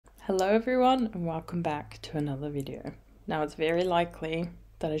Hello everyone and welcome back to another video. Now it's very likely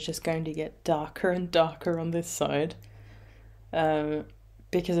that it's just going to get darker and darker on this side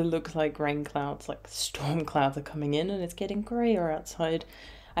because it looks like rain clouds, like storm clouds are coming in and it's getting grayer outside.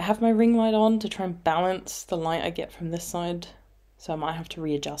 I have my ring light on to try and balance the light I get from this side, so I might have to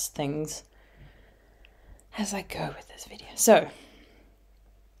readjust things as I go with this video. So,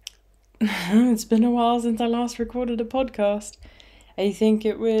 it's been a while since I last recorded a podcast. I think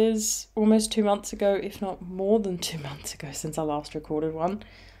it was almost 2 months ago, if not more than 2 months ago since I last recorded one.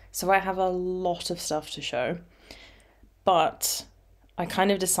 So I have a lot of stuff to show. But I kind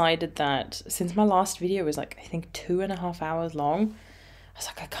of decided that since my last video was like, I think 2.5 hours long, I was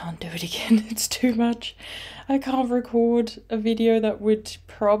like, I can't do it again. It's too much. I can't record a video that would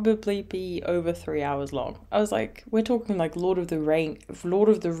probably be over 3 hours long. I was like, we're talking like Lord of the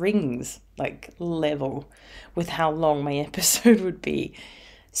Rings like level with how long my episode would be.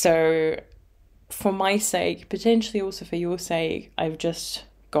 So for my sake, potentially also for your sake, I've just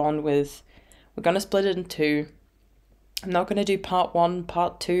gone with, we're going to split it in two. I'm not going to do part one,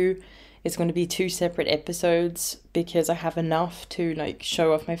 part two. It's going to be 2 separate episodes because I have enough to like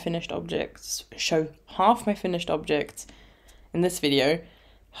show off my finished objects, show half my finished objects in this video,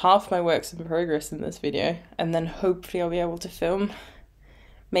 half my works in progress in this video, and then hopefully I'll be able to film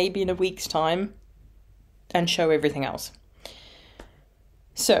maybe in a week's time and show everything else.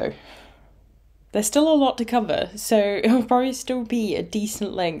 So there's still a lot to cover, so it'll probably still be a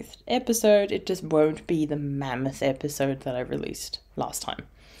decent length episode. It just won't be the mammoth episode that I released last time.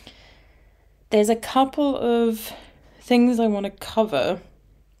 There's a couple of things I want to cover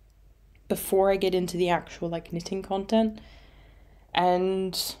before I get into the actual like knitting content.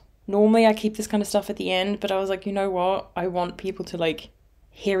 And normally I keep this kind of stuff at the end, but I was like, you know what? I want people to like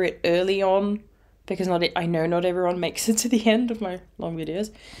hear it early on because I know not everyone makes it to the end of my long videos.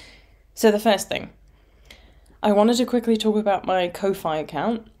 So the first thing, I wanted to quickly talk about my Ko-Fi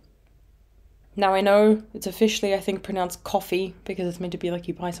account. Now I know it's officially, I think, pronounced coffee because it's meant to be like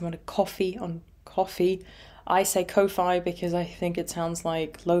you buy someone a coffee on coffee. I say Ko-Fi because I think it sounds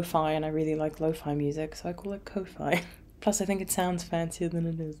like lo-fi and I really like lo-fi music, so I call it Ko-Fi. Plus I think it sounds fancier than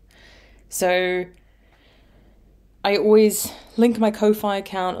it is. So I always link my Ko-Fi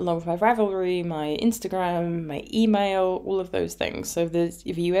account along with my Ravelry, my Instagram, my email, all of those things. So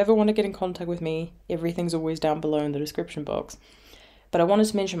if you ever want to get in contact with me, everything's always down below in the description box. But I wanted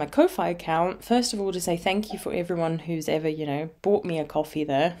to mention my Ko-Fi account, first of all, to say thank you for everyone who's ever, you know, bought me a coffee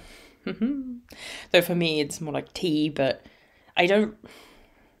there. Though for me, it's more like tea, but I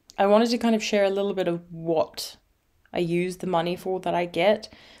wanted to kind of share a little bit of what I use the money for that I get.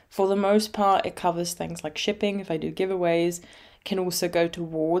 For the most part, it covers things like shipping, if I do giveaways, can also go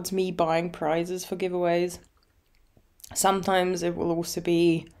towards me buying prizes for giveaways. Sometimes it will also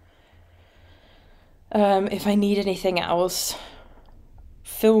be, if I need anything else,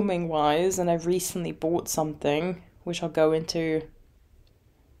 filming wise, and I've recently bought something which I'll go into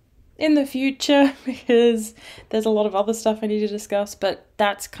in the future because there's a lot of other stuff I need to discuss, but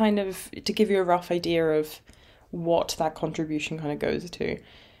that's kind of to give you a rough idea of what that contribution kind of goes to.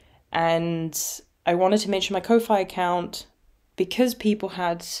 And I wanted to mention my Ko-Fi account because people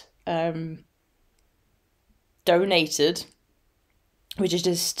had donated, which is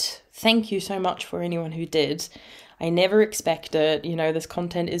just thank you so much for anyone who did. I never expect it, you know, this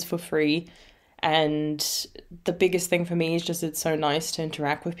content is for free, and the biggest thing for me is just it's so nice to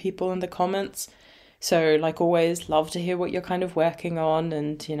interact with people in the comments. So like always, love to hear what you're kind of working on,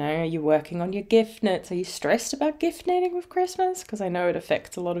 and you know, are you working on your gift knits? Are you stressed about gift knitting with Christmas? Because I know it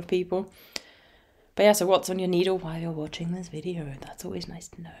affects a lot of people. But yeah, so what's on your needle while you're watching this video? That's always nice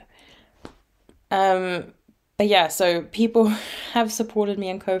to know. But yeah, so people have supported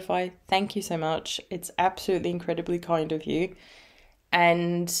me on Ko-Fi. Thank you so much. It's absolutely incredibly kind of you.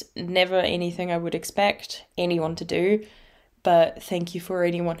 And never anything I would expect anyone to do. But thank you for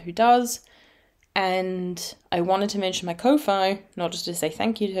anyone who does. And I wanted to mention my Ko-Fi, not just to say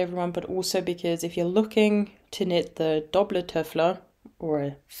thank you to everyone, but also because if you're looking to knit the Doppeltöffler, or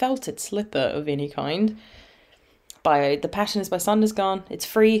a felted slipper of any kind, the pattern is by Sandnes Garn. It's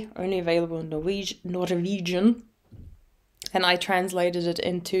free, only available in Norwegian, and I translated it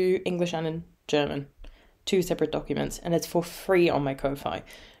into English and in German, 2 separate documents, and it's for free on my Ko-Fi.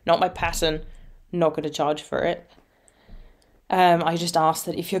 Not my pattern, not going to charge for it. I just asked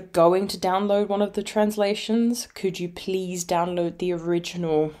that if you're going to download one of the translations, could you please download the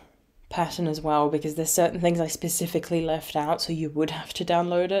original pattern as well, because there's certain things I specifically left out, so you would have to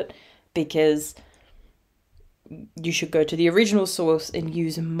download it, because you should go to the original source and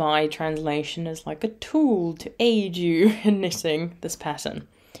use my translation as like a tool to aid you in knitting this pattern.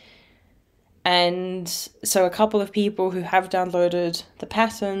 And so a couple of people who have downloaded the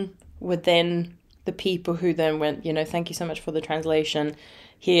pattern were then the people who then went, you know, thank you so much for the translation.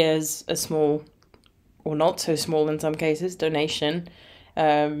 Here's a small, or not so small in some cases, donation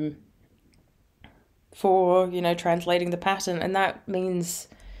for, you know, translating the pattern. And that means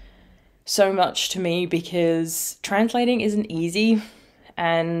so much to me because translating isn't easy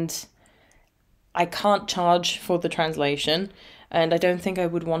and I can't charge for the translation. And I don't think I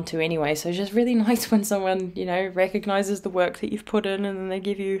would want to anyway. So it's just really nice when someone, you know, recognizes the work that you've put in and then they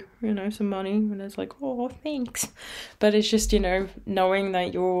give you, you know, some money. And it's like, oh, thanks. But it's just, you know, knowing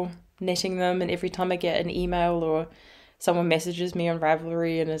that you're knitting them. And every time I get an email or someone messages me on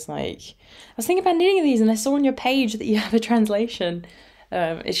Ravelry and is like, I was thinking about knitting these and I saw on your page that you have a translation.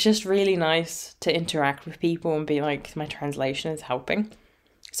 It's just really nice to interact with people and be like, my translation is helping.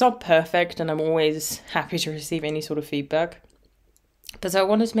 It's not perfect and I'm always happy to receive any sort of feedback. But so I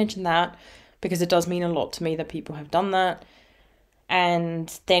wanted to mention that because it does mean a lot to me that people have done that.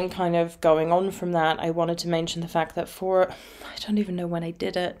 And then kind of going on from that, I wanted to mention the fact that I don't even know when I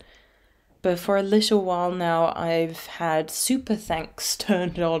did it, but for a little while now, I've had super thanks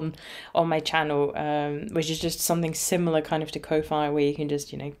turned on my channel, which is just something similar kind of to Ko-Fi where you can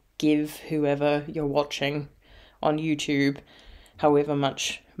just, you know, give whoever you're watching on YouTube however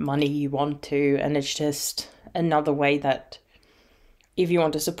much money you want to. And it's just another way that if you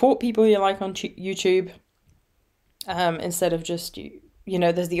want to support people you like on YouTube, instead of just, you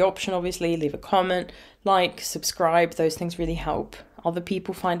know, there's the option, obviously, leave a comment, like, subscribe. Those things really help other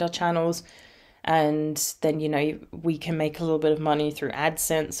people find our channels. And then, you know, we can make a little bit of money through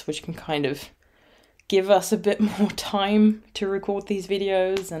AdSense, which can kind of give us a bit more time to record these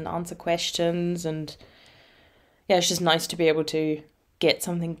videos and answer questions. And yeah, it's just nice to be able to get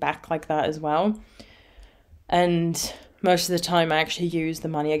something back like that as well. And most of the time I actually use the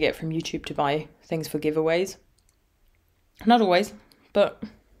money I get from YouTube to buy things for giveaways. Not always, but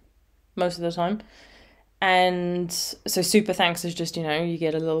most of the time. And so super thanks is just, you know, you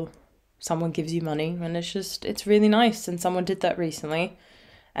get a little, someone gives you money and it's really nice. And someone did that recently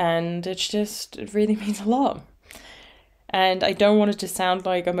and it really means a lot. And I don't want it to sound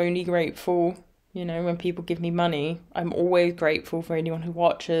like I'm only grateful, you know, when people give me money. I'm always grateful for anyone who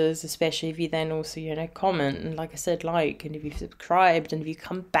watches, especially if you then also, you know, comment and, like I said, like, and if you've subscribed and if you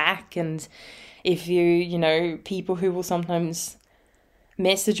come back and if you know, people who will sometimes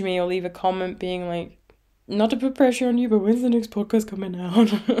message me or leave a comment being like, not to put pressure on you, but when's the next podcast coming out?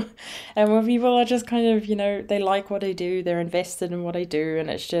 And when people are just kind of, you know, they like what I do, they're invested in what I do, and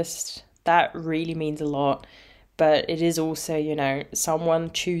it's just, that really means a lot. But it is also, you know,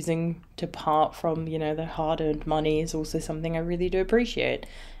 someone choosing to part from, you know, their hard-earned money is also something I really do appreciate.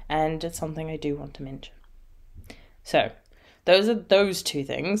 And it's something I do want to mention. So, those are those two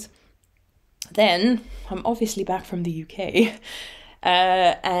things. Then, I'm obviously back from the UK.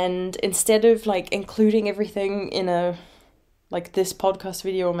 And instead of, like, including everything in this podcast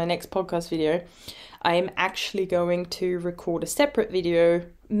video or my next podcast video, I am actually going to record a separate video,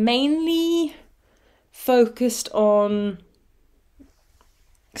 mainly focused on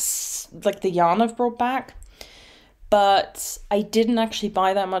like the yarn I've brought back, but I didn't actually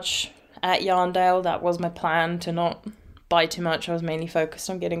buy that much at Yarndale. That was my plan, to not buy too much. I was mainly focused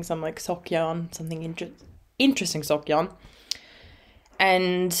on getting some like sock yarn, something interesting sock yarn,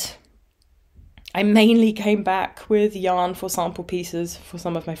 and I mainly came back with yarn for sample pieces for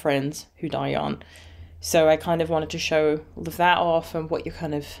some of my friends who dye yarn. So I kind of wanted to show all of that off and what you're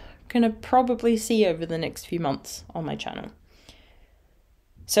kind of going to probably see over the next few months on my channel.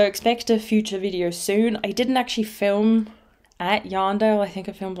 So expect a future video soon. I didn't actually film at Yarndale. I think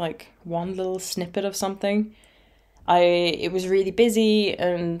I filmed like one little snippet of something. It was really busy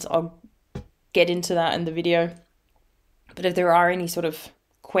and I'll get into that in the video. But if there are any sort of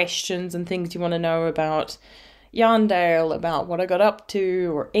questions and things you want to know about Yarndale, about what I got up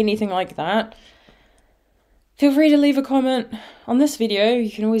to or anything like that, feel free to leave a comment on this video.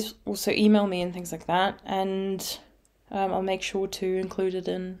 You can always also email me and things like that, and I'll make sure to include it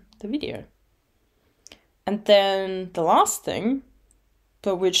in the video. And then the last thing,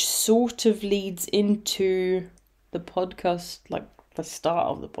 but which sort of leads into the podcast, like the start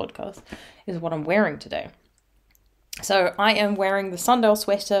of the podcast, is what I'm wearing today. So I am wearing the Sundial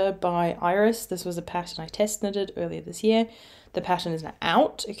Sweater by Iris. This was a pattern I test knitted earlier this year. The pattern is now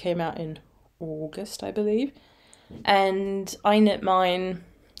out. It came out in August, I believe. And I knit mine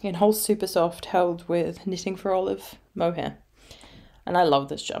in Holst Super Soft, held with Knitting for Olive Mohair. And I love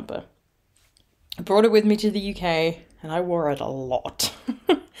this jumper. I brought it with me to the UK and I wore it a lot.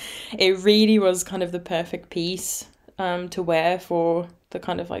 It really was kind of the perfect piece to wear for the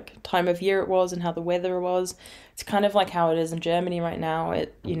kind of like time of year it was and how the weather was. It's kind of like how it is in Germany right now.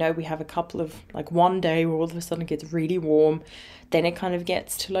 We have a couple of, like, one day where all of a sudden it gets really warm. Then it kind of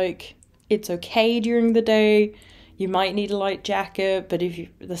gets to, like, it's okay during the day. You might need a light jacket, but if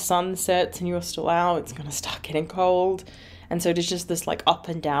the sun sets and you're still out, it's going to start getting cold. And so it is just this, like, up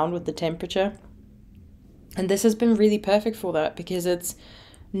and down with the temperature. And this has been really perfect for that because it's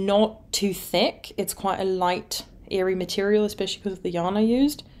not too thick. It's quite a light, airy material, especially because of the yarn I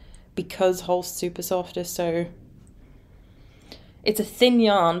used. Because Holst Super Soft is so... It's a thin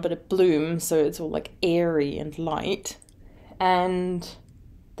yarn, but it blooms, so it's all, like, airy and light. And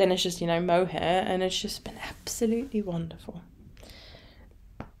then it's just, mohair, and it's just been absolutely wonderful.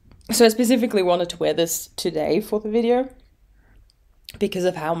 So I specifically wanted to wear this today for the video because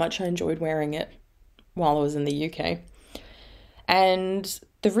of how much I enjoyed wearing it while I was in the UK. And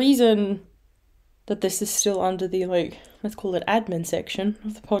the reason that this is still under the, like, let's call it admin section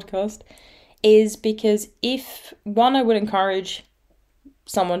of the podcast is because I would encourage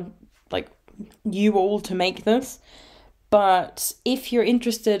someone like you all to make this, but if you're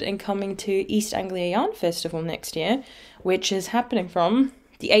interested in coming to East Anglia Yarn Festival next year, which is happening from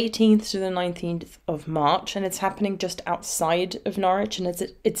the 18th to the 19th of March, and it's happening just outside of Norwich, and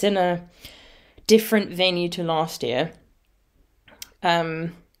it's in a different venue to last year,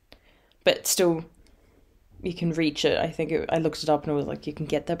 but still you can reach it. I think I looked it up and it was like you can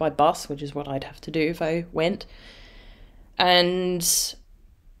get there by bus, which is what I'd have to do if I went. And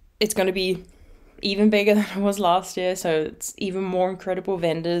it's going to be even bigger than it was last year, so it's even more incredible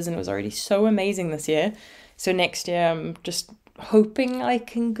vendors, and it was already so amazing this year. So next year I'm just hoping I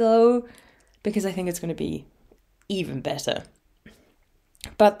can go because I think it's going to be even better.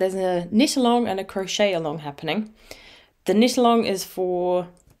 But there's a knit along and a crochet along happening. The knit along is for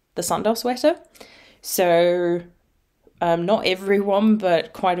the Sundial sweater. So not everyone,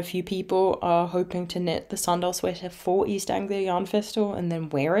 but quite a few people are hoping to knit the Sundial sweater for East Anglia Yarn Festival and then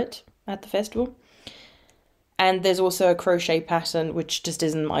wear it at the festival. And there's also a crochet pattern, which just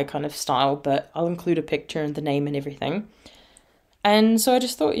isn't my kind of style, but I'll include a picture and the name and everything. And so I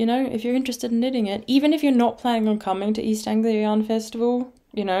just thought, if you're interested in knitting it, even if you're not planning on coming to East Anglia Yarn Festival,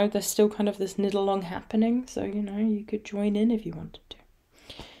 there's still kind of this knit along happening. So, you could join in if you wanted to.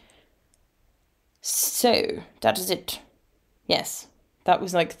 So, that is it. Yes, that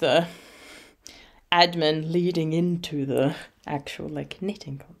was like the admin leading into the actual, like,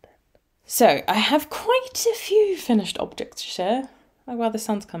 knitting content. So, I have quite a few finished objects to share. Oh, well, the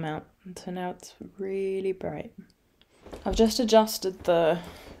sun's come out, and so now it's really bright. I've just adjusted the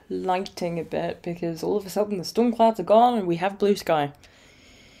lighting a bit because all of a sudden the storm clouds are gone and we have blue sky.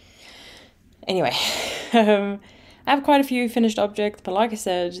 Anyway, I have quite a few finished objects, but like I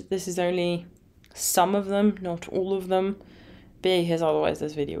said, this is only some of them, not all of them, because otherwise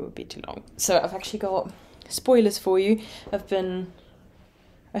this video would be too long. So I've actually got spoilers for you.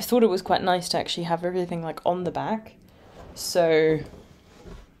 I thought it was quite nice to actually have everything like on the back. So,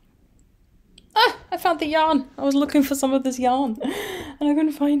 I found the yarn. I was looking for some of this yarn and I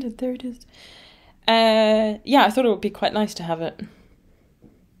couldn't find it. There it is. Yeah, I thought it would be quite nice to have it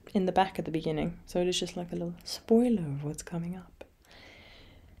in the back at the beginning. So it is just like a little spoiler of what's coming up.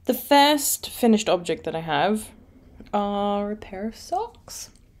 The first finished object that I have are a pair of socks.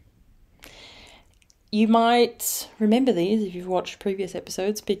 You might remember these if you've watched previous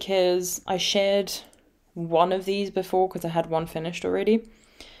episodes because I shared one of these before because I had one finished already.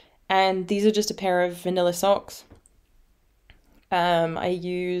 And these are just a pair of vanilla socks. I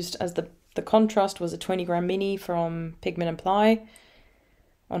used, as the contrast was a 20 gram mini from Pigment and Ply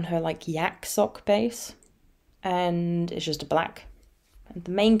on her like yak sock base. And it's just a black. And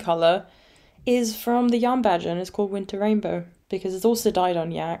the main colour is from the Yarn Badger and it's called Winter Rainbow because it's also dyed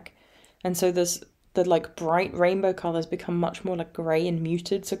on yak. And so the like bright rainbow colours become much more like grey and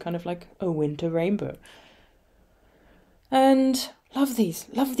muted, so kind of like a winter rainbow. And love these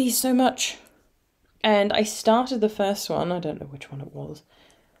so much. And I started the first one, I don't know which one it was,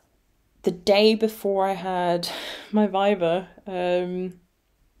 the day before I had my Fibre in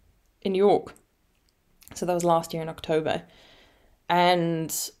York. So that was last year in October.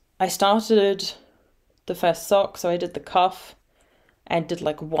 And I started the first sock, so I did the cuff and did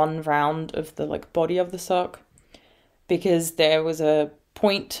like one round of the like body of the sock because there was a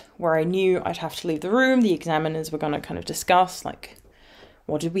point where I knew I'd have to leave the room. The examiners were going to kind of discuss like,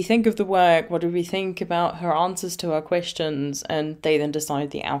 what did we think of the work? What did we think about her answers to our questions? And they then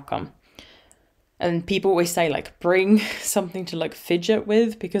decide the outcome. And people always say like, bring something to like fidget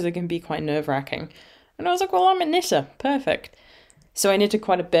with because it can be quite nerve-wracking. And I was like, well, I'm a knitter. Perfect. So I knitted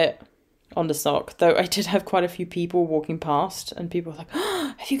quite a bit on the sock. Though I did have quite a few people walking past, and people were like,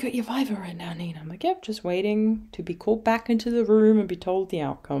 oh, have you got your Fibre right now, Nina? I'm like, yep, just waiting to be called back into the room and be told the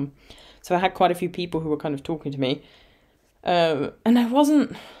outcome. So I had quite a few people who were kind of talking to me. And I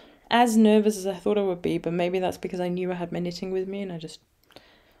wasn't as nervous as I thought I would be, but maybe that's because I knew I had my knitting with me and I just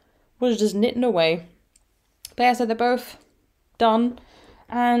was just knitting away. But yeah, so they're both done,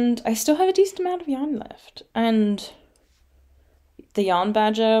 and I still have a decent amount of yarn left. And the Yarn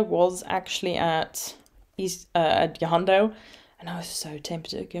Badger was actually at Yarndale, and I was so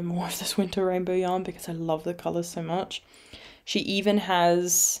tempted to get more of this winter rainbow yarn because I love the colours so much. She even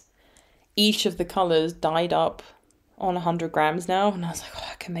has each of the colours dyed up on 100 grams now, and I was like, oh,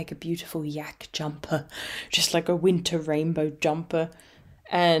 I can make a beautiful yak jumper, just like a winter rainbow jumper.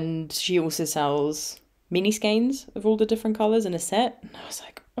 And she also sells mini skeins of all the different colours in a set, and I was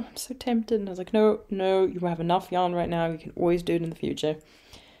like, oh, I'm so tempted. And I was like, no, you have enough yarn right now, you can always do it in the future.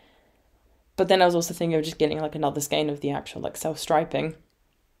 But then I was also thinking of just getting like another skein of the actual like self-striping,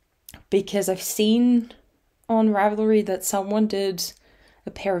 because I've seen on Ravelry that someone did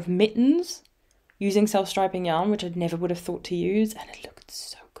a pair of mittens using self-striping yarn, which I never would have thought to use, and it looked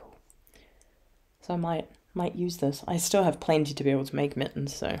so cool. So I might use this. I still have plenty to be able to make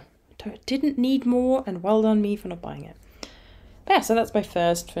mittens, so I didn't need more, and well done me for not buying it. But yeah, so that's my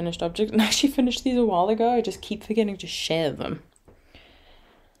first finished object, and I actually finished these a while ago. I just keep forgetting to share them.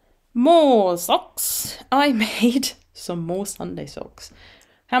 More socks. I made some more Sunday socks.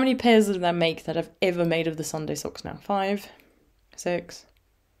 How many pairs did I make that I've ever made of the Sunday socks now? 5, 6,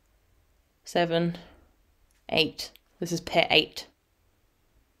 7, 8. This is pair 8.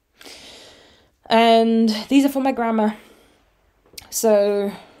 And these are for my grandma.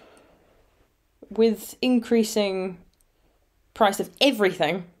 So with increasing price of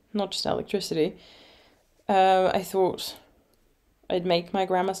everything, not just electricity, I thought I'd make my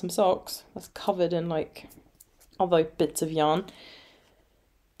grandma some socks that's covered in like other bits of yarn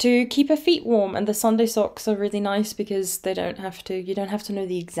to keep her feet warm. And the Sunday socks are really nice because you don't have to know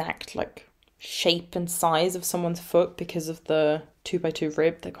the exact like shape and size of someone's foot because of the 2x2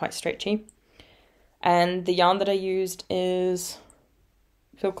 rib. They're quite stretchy. And the yarn that I used is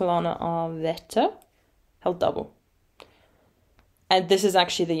Filcolana Arwetta, held double. And this is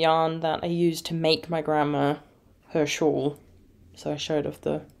actually the yarn that I used to make my grandma her shawl. So I showed off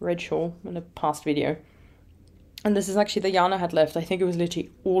the red shawl in a past video. And this is actually the yarn I had left. I think it was literally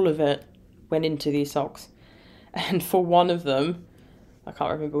all of it went into these socks. And for one of them, I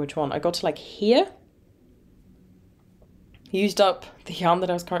can't remember which one, I got to like here, used up the yarn that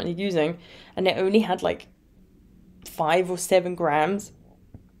I was currently using, and it only had like 5 or 7 grams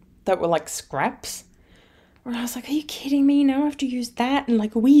that were like scraps. Where I was like, are you kidding me? Now I have to use that and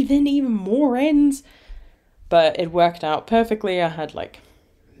like weave in even more ends. But it worked out perfectly. I had like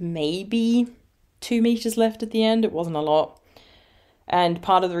maybe 2 meters left at the end. It wasn't a lot. And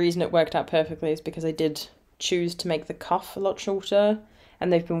part of the reason it worked out perfectly is because I did choose to make the cuff a lot shorter,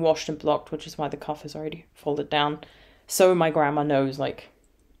 and they've been washed and blocked, which is why the cuff is already folded down. So my grandma knows like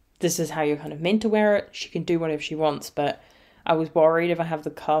this is how you're kind of meant to wear it. She can do whatever she wants, but I was worried if I have the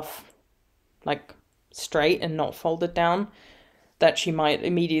cuff like straight and not folded down, that she might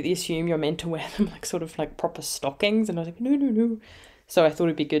immediately assume you're meant to wear them like sort of like proper stockings. And I was like, no. So I thought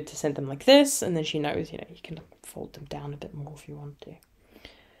it'd be good to send them like this, and then she knows, you can fold them down a bit more if you want to.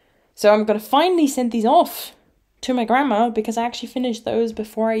 So I'm going to finally send these off to my grandma because I actually finished those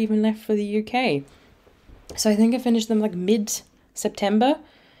before I even left for the UK. So I think I finished them like mid-September.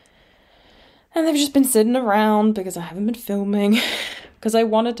 And they've just been sitting around because I haven't been filming. Because I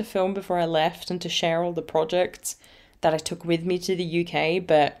wanted to film before I left and to share all the projects that I took with me to the UK,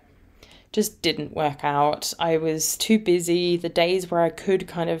 but just didn't work out. I was too busy. The days where I could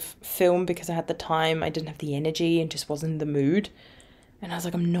kind of film because I had the time, I didn't have the energy and just wasn't in the mood. And I was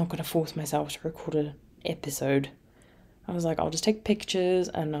like, I'm not going to force myself to record an episode. I was like, I'll just take pictures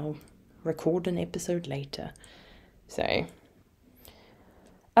and I'll record an episode later. So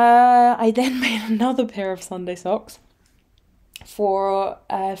I then made another pair of Sunday socks for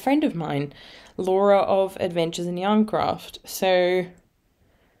a friend of mine, Laura of Adventures in Yarncraft. So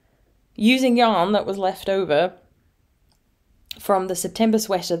using yarn that was left over from the September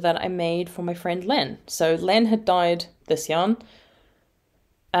sweater that I made for my friend Len. So Len had dyed this yarn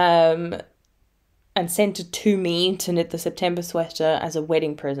and sent it to me to knit the September sweater as a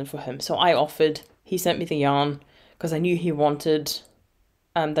wedding present for him. So I offered, he sent me the yarn because I knew he wanted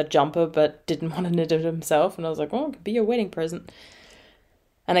that jumper but didn't want to knit it himself, and I was like, oh, it could be a wedding present.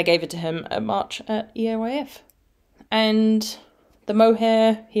 And I gave it to him at March at EAYF. And the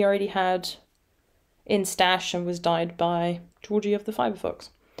mohair he already had in stash and was dyed by Georgie of the Fibre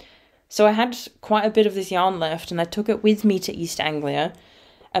Fox. So I had quite a bit of this yarn left, and I took it with me to East Anglia.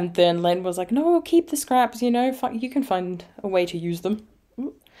 And then Len was like, no, keep the scraps, you know, you can find a way to use them.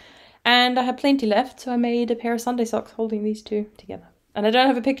 And I had plenty left, so I made a pair of Sunday socks holding these two together. And I don't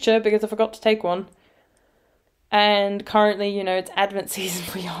have a picture because I forgot to take one. And currently, you know, it's Advent season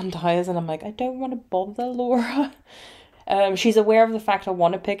for yarn dyers, and I'm like, I don't want to bother Laura. She's aware of the fact I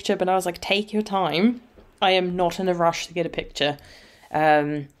want a picture, but I was like, take your time. I am not in a rush to get a picture.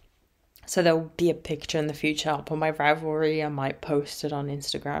 So there'll be a picture in the future up on my Ravelry. I might post it on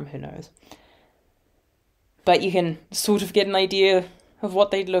Instagram, who knows. But you can sort of get an idea of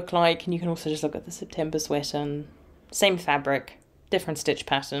what they'd look like, and you can also just look at the September sweater, and same fabric, different stitch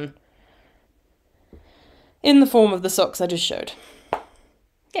pattern, in the form of the socks I just showed.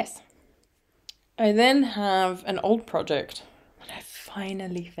 Yes. I then have an old project that I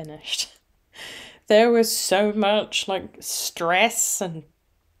finally finished. There was so much like stress and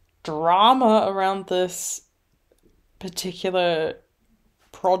drama around this particular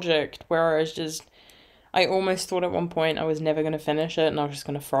project where I almost thought at one point I was never going to finish it and I was just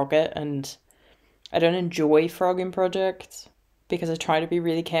going to frog it, and I don't enjoy frogging projects because I try to be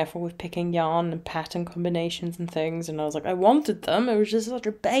really careful with picking yarn and pattern combinations and things, and I was like, I wanted them, it was just such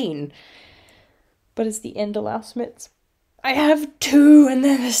a bane. But it's the Endelaus Mitts. I have two and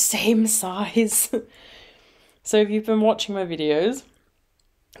they're the same size. So if you've been watching my videos,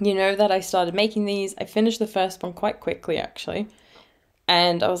 you know that I started making these. I finished the first one quite quickly, actually.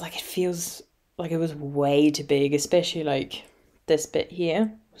 And I was like, it feels like it was way too big, especially like this bit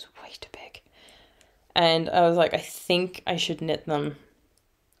here was way too big. And I was like, I think I should knit them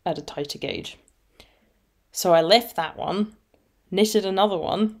at a tighter gauge. So I left that one, knitted another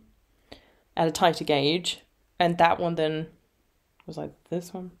one at a tighter gauge, and that one then was like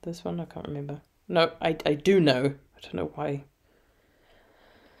this one, I can't remember. No, I do know. I don't know why.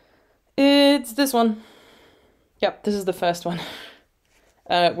 It's this one. Yep, this is the first one.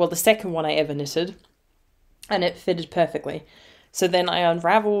 Well, the second one I ever knitted, and it fitted perfectly. So then I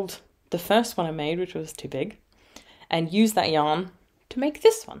unraveled the first one I made, which was too big, and used that yarn to make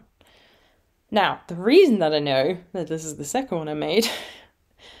this one. Now, the reason that I know that this is the second one I made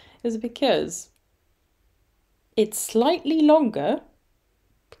is because it's slightly longer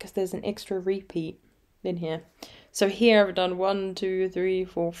because there's an extra repeat in here. So here I've done 1, 2, 3,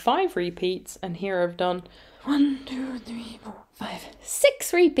 4, 5 repeats, and here I've done 1, 2, 3, 4, 5,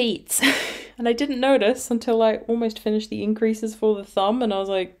 6 repeats. And I didn't notice until I almost finished the increases for the thumb, and I was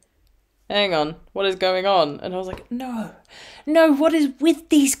like, hang on, what is going on? And I was like, no, what is with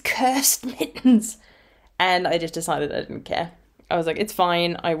these cursed mittens? And I just decided I didn't care. I was like, it's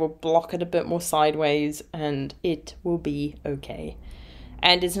fine, I will block it a bit more sideways and it will be okay.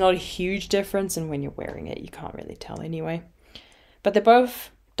 And it's not a huge difference, and when you're wearing it, you can't really tell anyway. But they're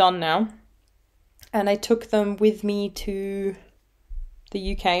both done now. And I took them with me to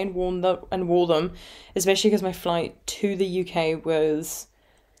the UK and wore them, especially because my flight to the UK was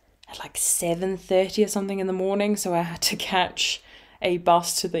at like 7:30 or something in the morning, so I had to catch a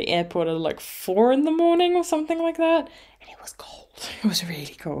bus to the airport at like 4 in the morning or something like that. And it was cold. It was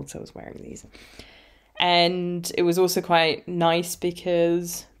really cold, so I was wearing these. And it was also quite nice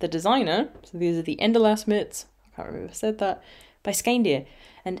because the designer, so these are the Endelaus Mitts, I can't remember if I said that, by Skein.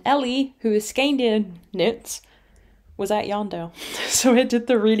 And Ellie, who is Skein Knits, was at Yarndale. So I did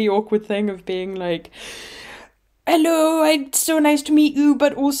the really awkward thing of being like, hello, it's so nice to meet you,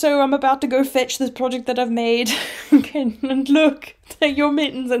 but also I'm about to go fetch this project that I've made. And look, they're your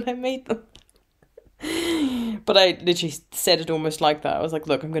mittens and I made them. But I literally said it almost like that. I was like,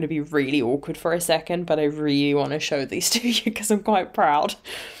 look, I'm going to be really awkward for a second, but I really want to show these to you because I'm quite proud.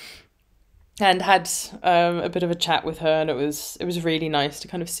 And had a bit of a chat with her, and it was really nice to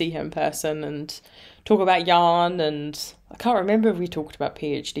kind of see her in person and talk about yarn. And I can't remember if we talked about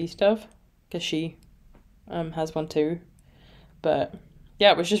PhD stuff because she has one too. But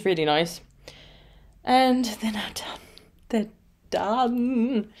yeah, it was just really nice. And then they're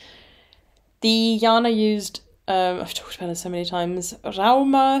done. The yarn I used, I've talked about it so many times,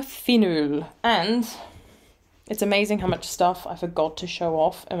 Rauma Finull. And it's amazing how much stuff I forgot to show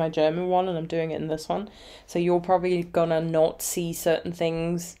off in my German one, and I'm doing it in this one. So you're probably gonna not see certain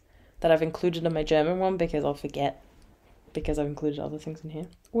things that I've included in my German one because I'll forget, because I've included other things in here.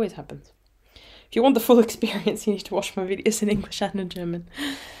 Always happens. If you want the full experience, you need to watch my videos in English and in German.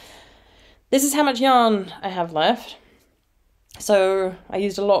 This is how much yarn I have left. So I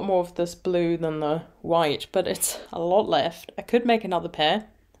used a lot more of this blue than the white, but it's a lot left. I could make another pair.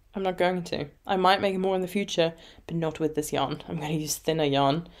 I'm not going to. I might make more in the future, but not with this yarn. I'm going to use thinner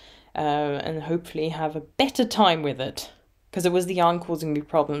yarn and hopefully have a better time with it because it was the yarn causing me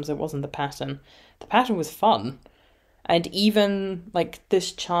problems, it wasn't the pattern. The pattern was fun. And even like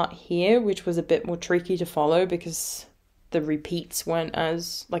this chart here, which was a bit more tricky to follow because the repeats weren't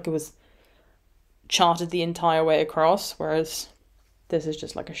as, like, it was charted the entire way across, whereas this is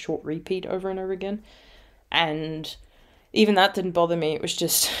just like a short repeat over and over again. And even that didn't bother me. It was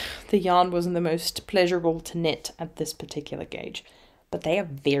just the yarn wasn't the most pleasurable to knit at this particular gauge. But they are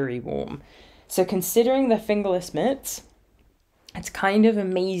very warm. So considering the fingerless mitts, it's kind of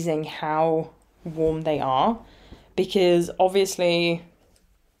amazing how warm they are, because obviously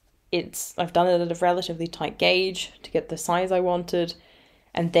I've done it at a relatively tight gauge to get the size I wanted,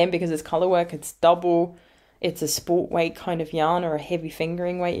 and then because it's color work, it's double. It's a sport weight kind of yarn, or a heavy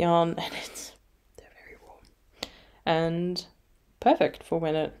fingering weight yarn, and they're very warm and perfect for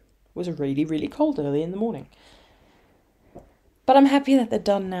when it was really, really cold early in the morning. But I'm happy that they're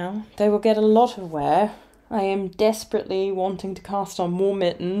done now. They will get a lot of wear. I am desperately wanting to cast on more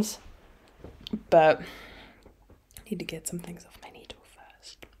mittens, but I need to get some things off my needle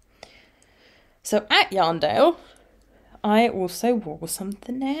first. So at Yarndale, I also wore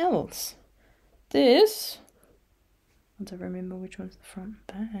something else. This, once I remember which one's the front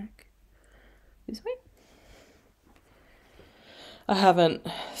and back, this way. I haven't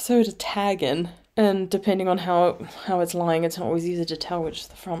sewed a tag in, and depending on how it's lying, it's not always easy to tell which is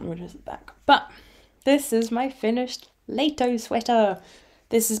the front and which is the back. But this is my finished Lehto sweater.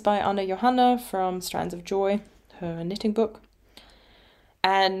 This is by Anna Johanna from Strands of Joy, her knitting book.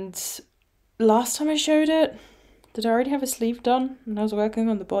 And last time I showed it, did I already have a sleeve done and I was working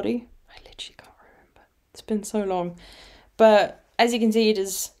on the body? I literally can't remember. It's been so long. But as you can see, it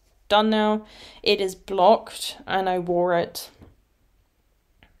is done now. It is blocked, and I wore it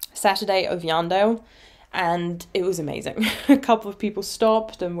Saturday of Yarndale, and it was amazing. A couple of people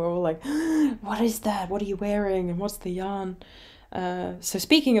stopped and were all like, what is that? What are you wearing? And what's the yarn? So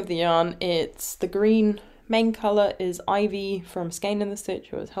speaking of the yarn, it's the green main colour is Ivy from Skein in the Stitch,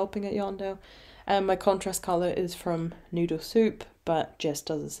 who was helping at Yarndale. And my contrast colour is from Noodle Soup, but Jess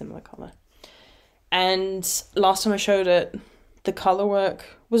does a similar colour. And last time I showed it, the colour work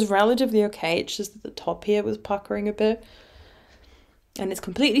was relatively okay. It's just that the top here was puckering a bit. And it's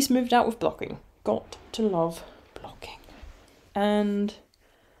completely smoothed out with blocking. Got to love blocking. And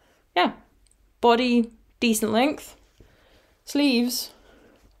yeah, body, decent length. Sleeves,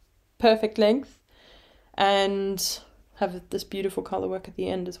 perfect length. And have this beautiful colour work at the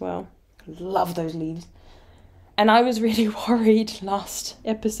end as well. Love those leaves. And I was really worried last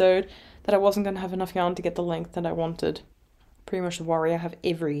episode that I wasn't going to have enough yarn to get the length that I wanted. Pretty much the worry I have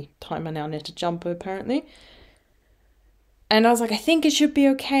every time I now knit a jumper, apparently. And I was like, I think it should be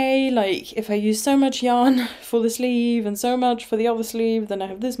okay. Like, if I use so much yarn for the sleeve and so much for the other sleeve, then I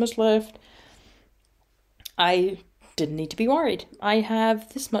have this much left. I didn't need to be worried. I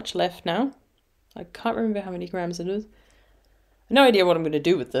have this much left now. I can't remember how many grams it is. No idea what I'm going to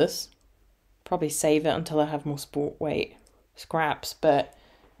do with this. Probably save it until I have more sport weight scraps, but...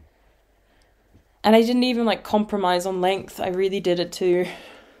 And I didn't even, like, compromise on length. I really did it to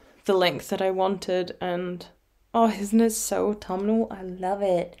the length that I wanted, and... Oh, isn't it so autumnal? I love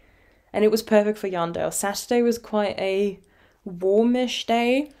it. And it was perfect for Yarndale. Saturday was quite a warmish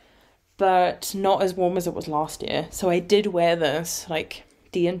day, but not as warm as it was last year. So I did wear this, like,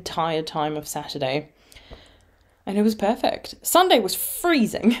 the entire time of Saturday. And it was perfect. Sunday was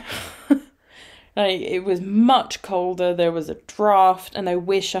freezing. Like, it was much colder. There was a draft, and I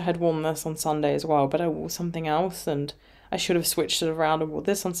wish I had worn this on Sunday as well, but I wore something else, and I should have switched it around and wore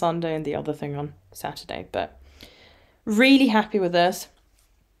this on Sunday and the other thing on Saturday, but... Really happy with this.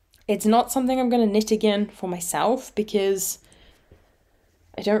 It's not something I'm going to knit again for myself because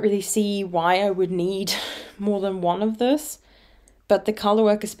I don't really see why I would need more than one of this. But the colour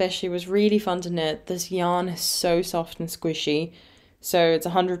work especially was really fun to knit. This yarn is so soft and squishy. So it's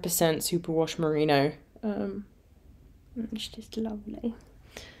 100% superwash merino. It's just lovely.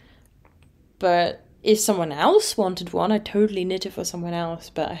 But if someone else wanted one, I'd totally knit it for someone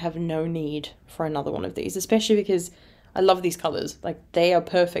else. But I have no need for another one of these, especially because I love these colours. Like, they are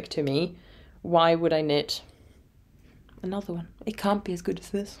perfect to me. Why would I knit another one? It can't be as good as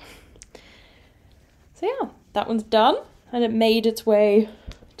this. So yeah, that one's done. And it made its way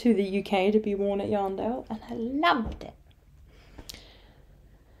to the UK to be worn at Yarndale. And I loved it.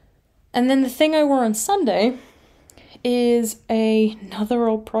 And then the thing I wore on Sunday is another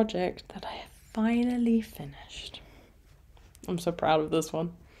old project that I have finally finished. I'm so proud of this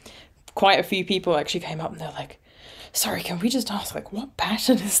one. Quite a few people actually came up and they're like, sorry, can we just ask, like, what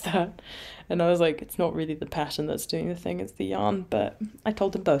pattern is that? And I was like, it's not really the pattern that's doing the thing, it's the yarn, but I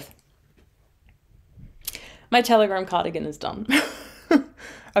told them both. My Télégramme cardigan is done.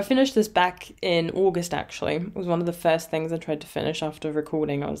 I finished this back in August, actually. It was one of the first things I tried to finish after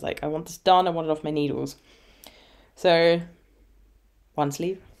recording. I was like, I want this done. I want it off my needles. So, 1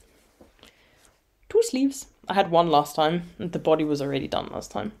 sleeve. 2 sleeves. I had 1 last time, and the body was already done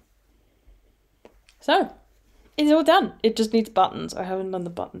last time. So, it's all done. It just needs buttons. I haven't done the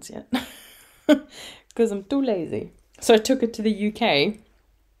buttons yet. Because I'm too lazy. So I took it to the UK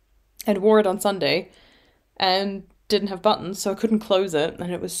and wore it on Sunday and didn't have buttons, so I couldn't close it,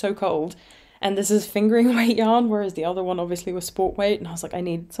 and it was so cold. And this is fingering weight yarn, whereas the other one obviously was sport weight, and I was like, I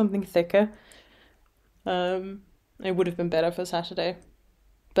need something thicker. It would have been better for Saturday.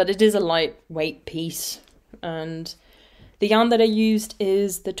 But it is a lightweight piece, and the yarn that I used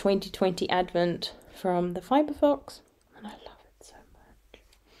is the 2020 Advent from the Fibre Fox, and I love it so much.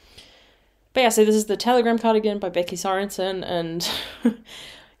 But yeah, so this is the Télégramme Cardigan by Becky Sorensen, and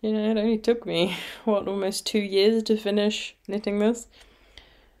you know, it only took me, what, almost 2 years to finish knitting this.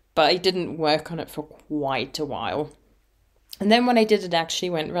 But I didn't work on it for quite a while. And then when I did, it actually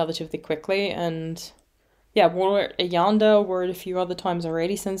went relatively quickly, and yeah, wore it a yarn, wore it a few other times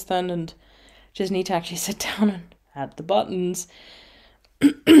already since then, and just need to actually sit down and add the buttons.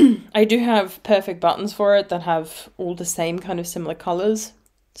 I do have perfect buttons for it that have all the same kind of similar colours.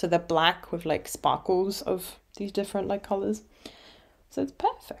 So they're black with like sparkles of these different like colours. So it's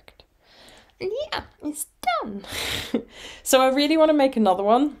perfect. And yeah, it's done. So I really want to make another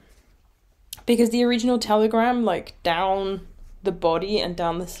one, because the original Télégramme, like down the body and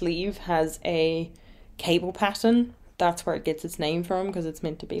down the sleeve, has a cable pattern. That's where it gets its name from, because it's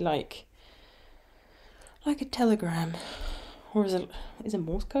meant to be like a telegram. Or is it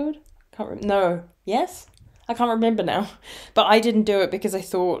Morse code? Can't remember. No. Yes? I can't remember now. But I didn't do it because I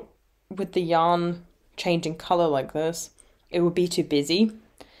thought with the yarn changing colour like this, it would be too busy.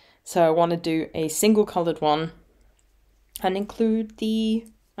 So I want to do a single coloured one and include the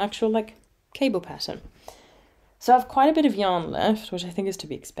actual like cable pattern. So I have quite a bit of yarn left, which I think is to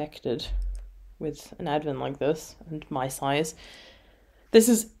be expected with an advent like this and my size. This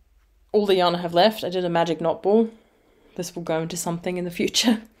is all the yarn I have left. I did a magic knot ball. This will go into something in the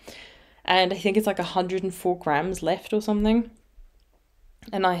future. And I think it's like 104 grams left or something.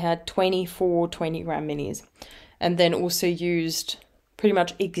 And I had 24 20-gram minis. And then also used pretty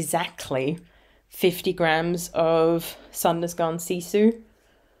much exactly 50 grams of Sandnes Garn Sisu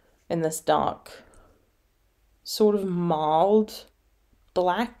in this dark, sort of mild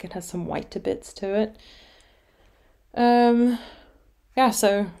black. It has some white bits to it. Yeah,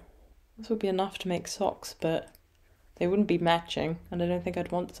 so this would be enough to make socks, but they wouldn't be matching, and I don't think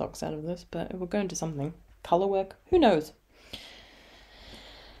I'd want socks out of this, but it will go into something. Colour work, who knows?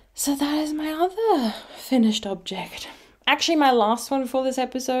 So that is my other finished object. Actually, my last one for this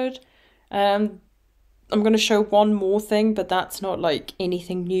episode. I'm going to show one more thing, but that's not like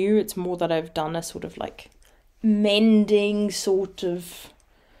anything new. It's more that I've done a sort of like mending, sort of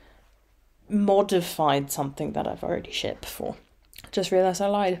modified something that I've already shipped before. Just realised I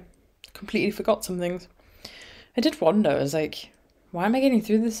lied. Completely forgot some things. I did wonder, I was like, why am I getting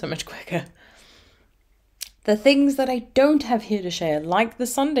through this so much quicker? The things that I don't have here to share, like the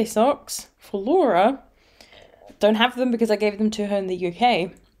Sunday socks for Laura, don't have them because I gave them to her in the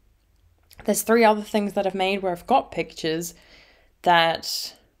UK. There's 3 other things that I've made where I've got pictures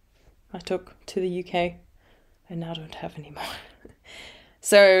that I took to the UK and now don't have anymore.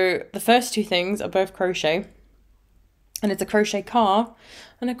 So the first 2 things are both crochet, and it's a crochet car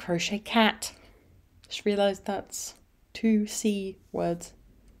and a crochet cat. Just realised that's 2 C words.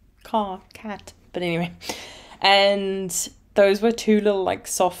 Car, cat. But anyway. And those were 2 little like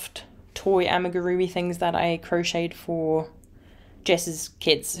soft toy amigurumi things that I crocheted for Jess's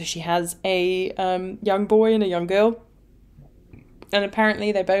kids. So she has a young boy and a young girl. And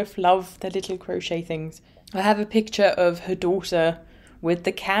apparently they both love their little crochet things. I have a picture of her daughter with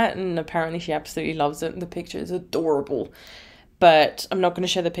the cat, and apparently she absolutely loves it. And the picture is adorable. But I'm not going to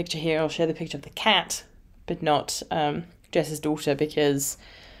share the picture here. I'll share the picture of the cat, but not Jess's daughter, because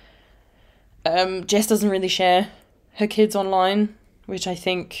Jess doesn't really share her kids online, which I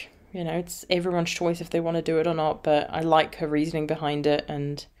think, you know, it's everyone's choice if they want to do it or not, but I like her reasoning behind it,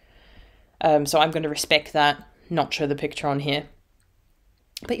 and so I'm going to respect that, not show the picture on here.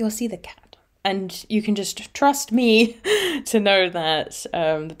 But you'll see the cat, and you can just trust me to know that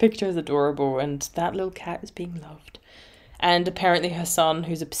the picture is adorable and that little cat is being loved. And apparently her son,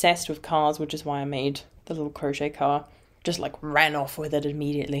 who's obsessed with cars, which is why I made the little crochet car, just like ran off with it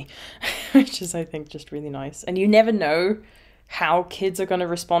immediately, which is, I think, just really nice. And you never know how kids are going to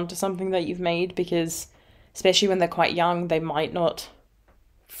respond to something that you've made, because especially when they're quite young, they might not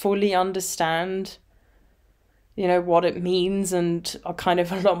fully understand you know, what it means, and are kind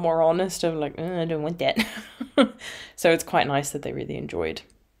of a lot more honest of like, I don't want that. So it's quite nice that they really enjoyed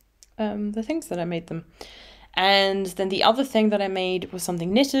the things that I made them. And then the other thing that I made was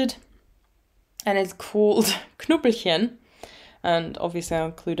something knitted, and it's called Knubbelchen. And obviously I'll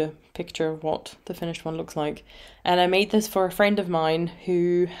include a picture of what the finished one looks like. And I made this for a friend of mine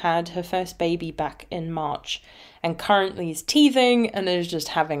who had her first baby back in March and currently is teething and is just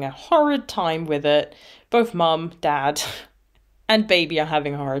having a horrid time with it. Both mum, dad, and baby are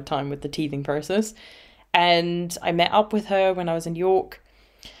having a horrid time with the teething process. And I met up with her when I was in York,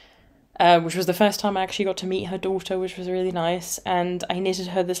 which was the first time I actually got to meet her daughter, which was really nice. And I knitted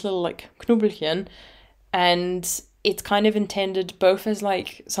her this little like Knubbelchen, and it's kind of intended both as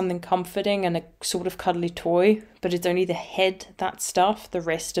like something comforting and a sort of cuddly toy, but it's only the head that's stuffed. The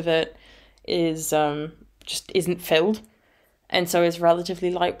rest of it is just isn't filled. And so it's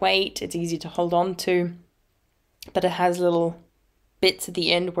relatively lightweight, it's easy to hold on to, but it has little bits at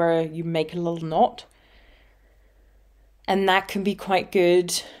the end where you make a little knot. And that can be quite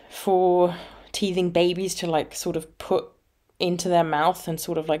good for teething babies to like sort of put into their mouth and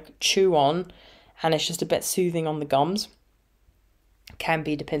sort of like chew on. And it's just a bit soothing on the gums. Can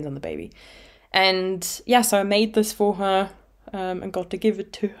be, depends on the baby. And yeah, so I made this for her and got to give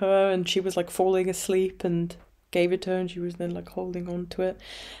it to her, and she was like falling asleep and gave it to her, and she was then like holding on to it.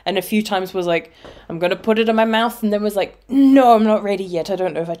 And a few times was like, I'm going to put it in my mouth, and then was like, no, I'm not ready yet. I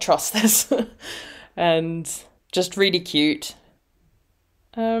don't know if I trust this. And just really cute.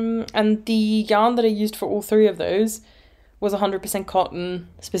 And the yarn that I used for all three of those was 100% cotton,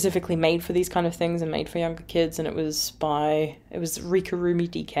 specifically made for these kind of things and made for younger kids, and it was Amigurumi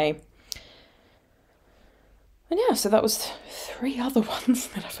DK. And yeah, so that was 3 other ones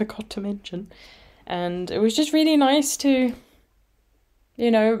that I forgot to mention. And it was just really nice to,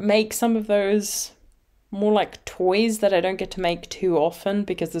 you know, make some of those more like toys that I don't get to make too often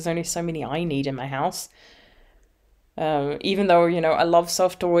because there's only so many I need in my house. Even though, you know, I love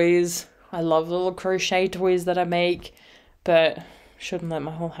soft toys, I love little crochet toys that I make, but shouldn't let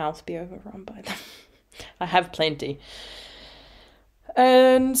my whole house be overrun by them. I have plenty.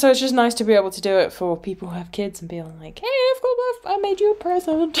 And so it's just nice to be able to do it for people who have kids and be like, hey, I made you a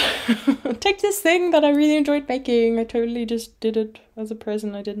present. Take this thing that I really enjoyed making. I totally just did it as a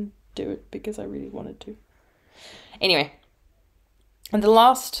present. I didn't do it because I really wanted to. Anyway, and the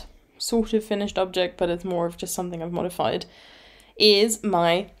last sort of finished object, but it's more of just something I've modified, is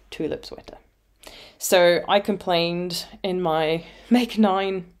my Tulip sweater. So I complained in my Make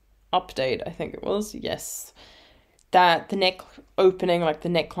 9 update, I think it was, yes, that the neck opening, like the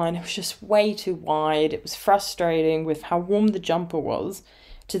neckline, it was just way too wide. It was frustrating with how warm the jumper was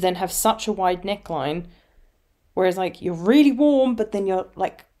to then have such a wide neckline, whereas like you're really warm, but then your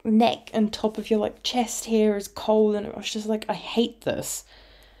like neck and top of your like chest here is cold, and it was just like, I hate this.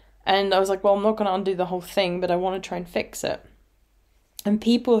 And I was like, well, I'm not going to undo the whole thing, but I want to try and fix it. And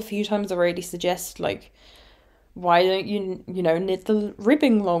people a few times already suggest, like, why don't you, you know, knit the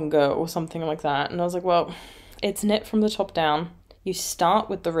ribbing longer or something like that? And I was like, well, it's knit from the top down. You start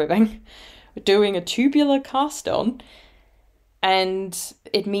with the ribbing, doing a tubular cast on, and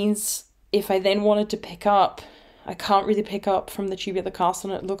it means if I then wanted to pick up, I can't really pick up from the tubular cast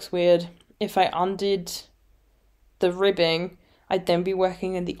on. It looks weird. If I undid the ribbing, I'd then be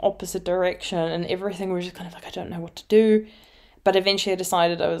working in the opposite direction, and everything was just kind of like, I don't know what to do. But eventually I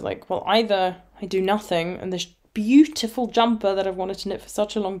decided, I was like, well, either I do nothing, and this beautiful jumper that I've wanted to knit for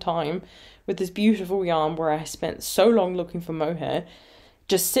such a long time, with this beautiful yarn where I spent so long looking for mohair,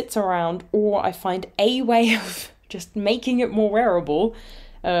 just sits around, or I find a way of just making it more wearable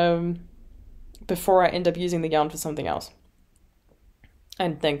before I end up using the yarn for something else.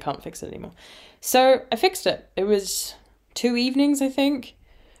 And then can't fix it anymore. So I fixed it. It was 2 evenings, I think.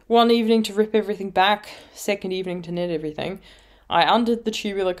 One evening to rip everything back, second evening to knit everything. I undid the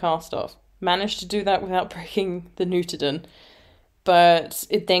tubular cast off. Managed to do that without breaking the Nutidin. But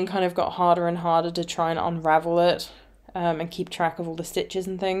it then kind of got harder and harder to try and unravel it and keep track of all the stitches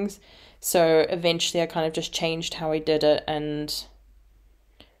and things. So eventually I kind of just changed how I did it and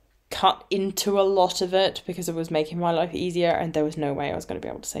cut into a lot of it because it was making my life easier, and there was no way I was going to be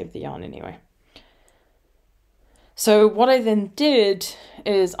able to save the yarn anyway. So what I then did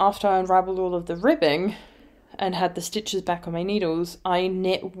is, after I unraveled all of the ribbing and had the stitches back on my needles, I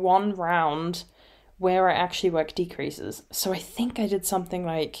knit one round where I actually work decreases. So I think I did something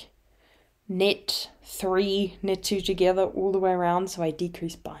like knit 3, knit 2 together all the way around, so I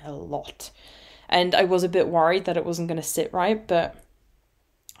decreased by a lot. And I was a bit worried that it wasn't going to sit right, but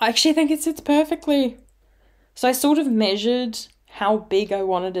I actually think it sits perfectly. So I sort of measured how big I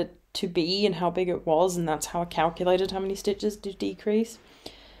wanted it to be and how big it was, and that's how I calculated how many stitches to decrease.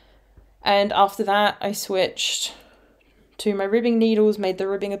 And after that I switched to my ribbing needles, made the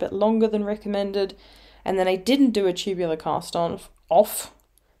ribbing a bit longer than recommended, and then I didn't do a tubular cast off.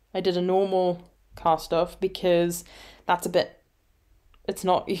 I did a normal cast off because that's a bit, it's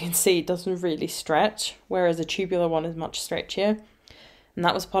not, you can see it doesn't really stretch, whereas a tubular one is much stretchier. And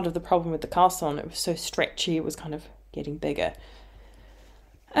that was part of the problem with the cast on. It was so stretchy, it was kind of getting bigger.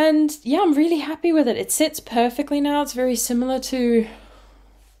 And yeah, I'm really happy with it. It sits perfectly now. It's very similar to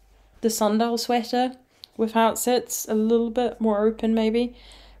the sundial sweater with how it sits, a little bit more open maybe.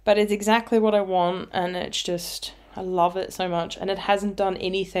 But it's exactly what I want, and it's just, I love it so much. And it hasn't done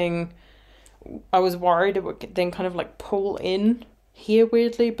anything. I was worried it would then kind of like pull in here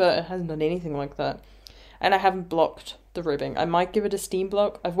weirdly, but it hasn't done anything like that. And I haven't blocked the ribbing. I might give it a steam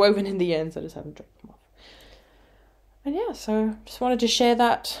block. I've woven in the ends, I just haven't dropped them off. And yeah, so just wanted to share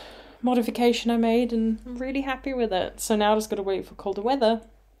that modification I made, and I'm really happy with it. So now I just got to wait for colder weather,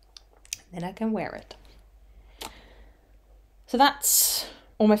 then I can wear it. So that's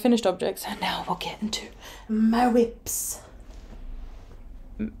all my finished objects, and now we'll get into my whips.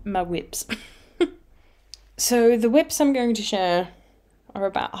 My whips. So the whips I'm going to share are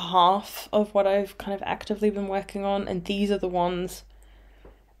about half of what I've kind of actively been working on, and these are the ones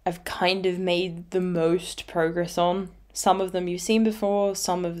I've kind of made the most progress on. Some of them you've seen before,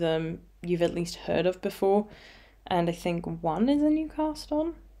 some of them you've at least heard of before, and I think one is a new cast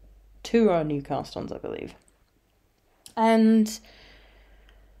on. 2 are new cast ons, I believe. And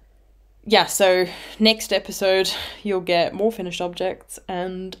yeah, so next episode you'll get more finished objects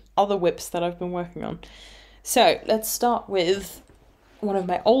and other whips that I've been working on. So let's start with one of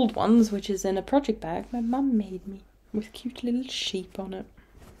my old ones, which is in a project bag my mum made me with cute little sheep on it.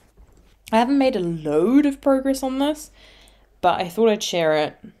 I haven't made a load of progress on this, but I thought I'd share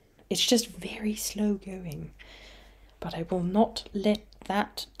it. It's just very slow going, but I will not let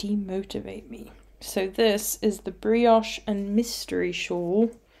that demotivate me. So this is the Brioche and Mystery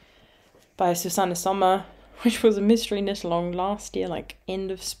shawl by Susanne Sommer, which was a mystery knit along last year, like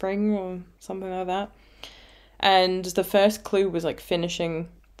end of spring or something like that. And the first clue was like finishing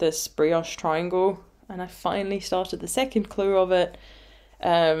this brioche triangle, and I finally started the second clue of it,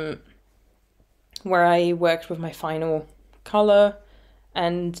 where I worked with my final colour,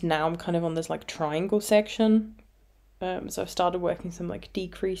 and now I'm kind of on this like triangle section. So I've started working some like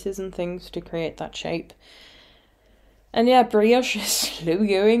decreases and things to create that shape. And yeah, brioche is slow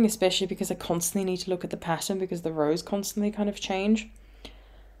going, especially because I constantly need to look at the pattern because the rows constantly kind of change.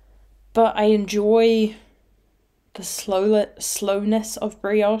 But I enjoy the slowness of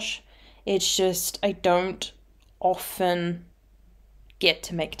brioche. It's just, I don't often get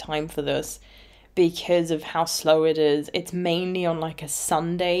to make time for this because of how slow it is. It's mainly on like a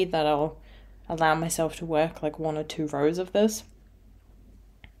Sunday that I'll allow myself to work like 1 or 2 rows of this.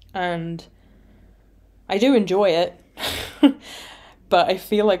 And I do enjoy it. But I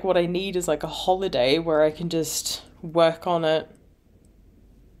feel like what I need is like a holiday where I can just work on it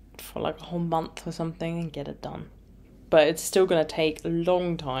for like a whole month or something and get it done. But it's still going to take a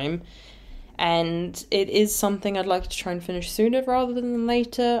long time, and it is something I'd like to try and finish sooner rather than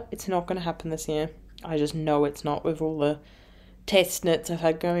later. It's not going to happen this year. I just know it's not, with all the test knits I've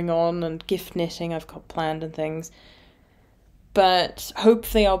had going on and gift knitting I've got planned and things. But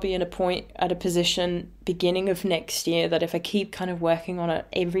hopefully I'll be at a position beginning of next year that if I keep kind of working on it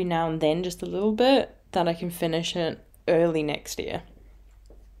every now and then just a little bit, that I can finish it early next year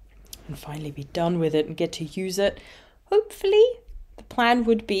and finally be done with it and get to use it. Hopefully the plan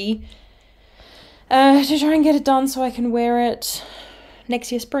would be to try and get it done so I can wear it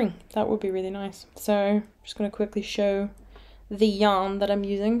next year spring. That would be really nice. So I'm just going to quickly show the yarn that I'm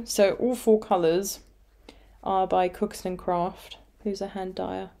using. So all 4 colours are by Cookston Craft, who's a hand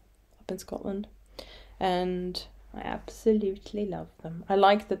dyer up in Scotland, and I absolutely love them. I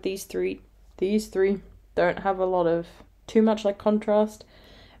like that these three don't have a lot of too much like contrast,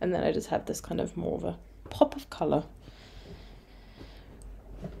 and then I just have this kind of more of a pop of colour.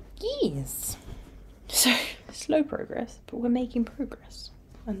 Yes, so slow progress, but we're making progress,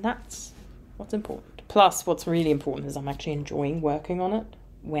 and that's what's important. Plus what's really important is I'm actually enjoying working on it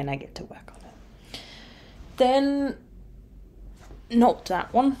when I get to work on it. Then, not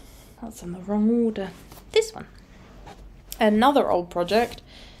that one, that's in the wrong order, this one. Another old project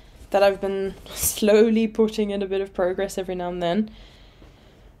that I've been slowly putting in a bit of progress every now and then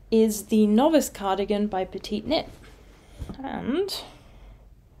is the Novice Cardigan by Petite Knit. And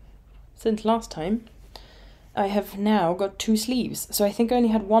since last time, I have now got 2 sleeves. So I think I only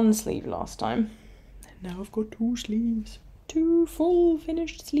had 1 sleeve last time, and now I've got 2 sleeves. 2 full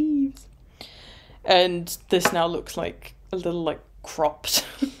finished sleeves. And this now looks like a little like cropped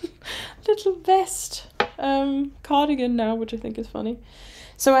little vest cardigan now, which I think is funny.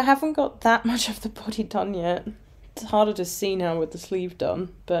 So I haven't got that much of the body done yet. It's harder to see now with the sleeve done,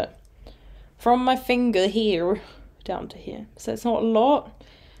 but from my finger here down to here. So it's not a lot,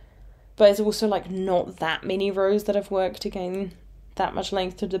 but it's also like not that many rows that I've worked to gain that much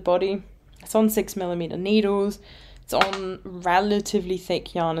length to the body. It's on 6mm needles. It's on relatively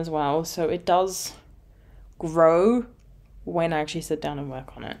thick yarn as well, so it does grow when I actually sit down and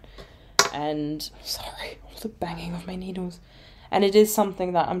work on it. And sorry, all the banging of my needles. And it is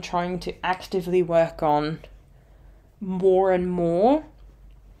something that I'm trying to actively work on more and more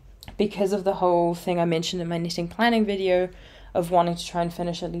because of the whole thing I mentioned in my knitting planning video of wanting to try and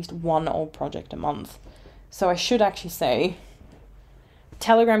finish at least one old project a month. So I should actually say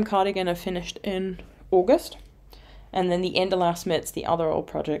Télégramme Cardigan I finished in August, and then the Endelaus Mitts, the other old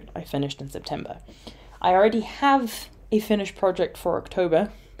project, I finished in September. I already have a finished project for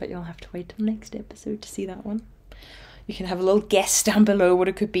October, but you'll have to wait till next episode to see that one. You can have a little guess down below what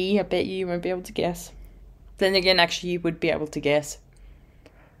it could be. I bet you won't be able to guess. Then again, actually, you would be able to guess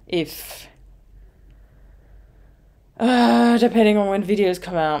if, depending on when videos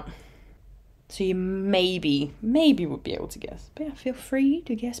come out. So you maybe would be able to guess. But yeah, feel free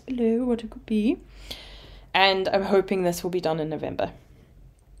to guess below what it could be. And I'm hoping this will be done in November.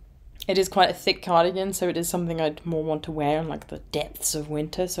 It is quite a thick cardigan, so it is something I'd more want to wear in like the depths of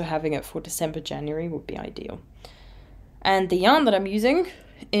winter. So having it for December, January would be ideal. And the yarn that I'm using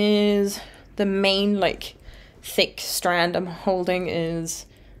is the main like thick strand I'm holding is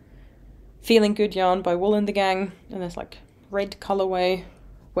Feeling Good yarn by Wool and the Gang, and there's like red colorway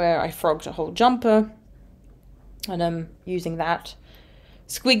where I frogged a whole jumper, and I'm using that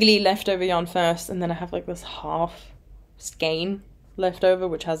squiggly leftover yarn first, and then I have like this half skein left over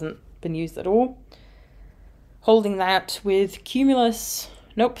which hasn't been used at all. Holding that with Cumulus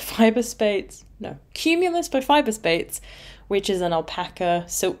by Fibre Spates, which is an alpaca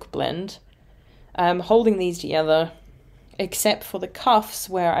silk blend. Holding these together, except for the cuffs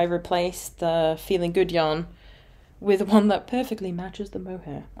where I replaced the Feeling Good yarn with one that perfectly matches the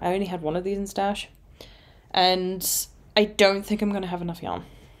Mohair. I only had one of these in stash, and I don't think I'm going to have enough yarn.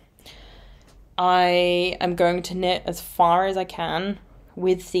 I am going to knit as far as I can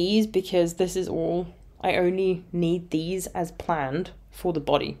with these because this is all, I only need these as planned for the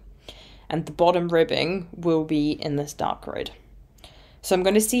body. And the bottom ribbing will be in this dark red. So I'm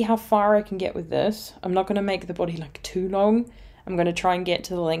going to see how far I can get with this. I'm not going to make the body like too long. I'm going to try and get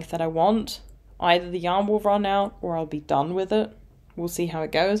to the length that I want. Either the yarn will run out or I'll be done with it. We'll see how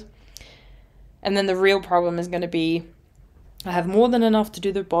it goes. And then the real problem is going to be I have more than enough to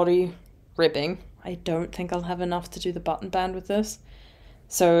do the body ribbing. I don't think I'll have enough to do the button band with this.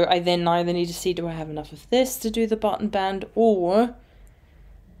 So I then either need to see, do I have enough of this to do the button band, or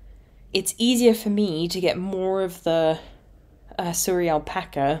it's easier for me to get more of the Suri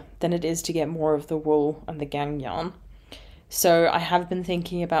alpaca than it is to get more of the Wool and the Gang yarn. So I have been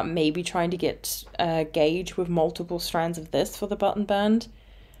thinking about maybe trying to get a gauge with multiple strands of this for the button band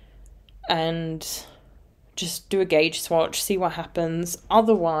and just do a gauge swatch, see what happens.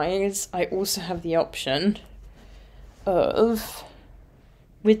 Otherwise, I also have the option of,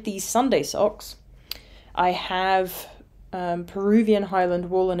 with these Sunday socks, I have Peruvian Highland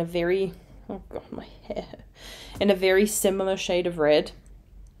wool in a very, oh god, my hair, in a very similar shade of red,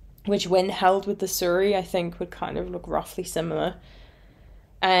 which when held with the Suri, I think would kind of look roughly similar.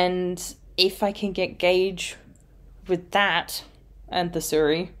 And if I can get gauge with that and the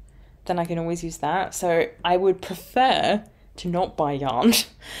Suri, then I can always use that. So I would prefer to not buy yarn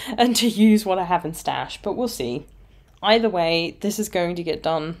and to use what I have in stash, but we'll see. Either way, this is going to get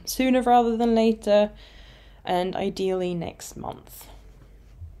done sooner rather than later, and ideally next month.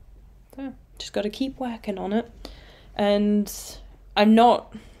 So just got to keep working on it. And I'm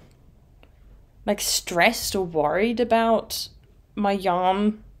not like stressed or worried about my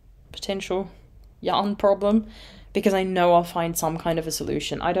potential yarn problem, because I know I'll find some kind of a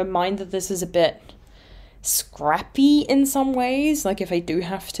solution. I don't mind that this is a bit scrappy in some ways. Like if I do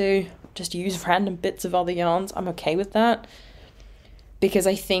have to just use random bits of other yarns, I'm okay with that, because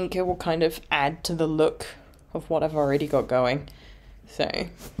I think it will kind of add to the look of what I've already got going. So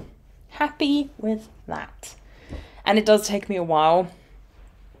happy with that. And it does take me a while.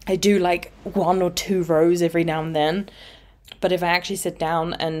 I do like 1 or 2 rows every now and then, but if I actually sit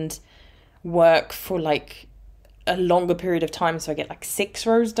down and work for like a longer period of time, so I get like 6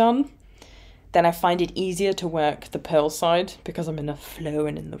 rows done, then I find it easier to work the purl side because I'm in a flow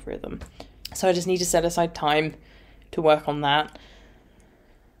and in the rhythm. So I just need to set aside time, to work on that,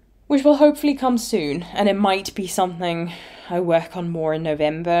 which will hopefully come soon. And it might be something I work on more in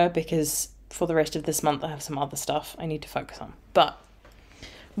November, because for the rest of this month I have some other stuff I need to focus on. But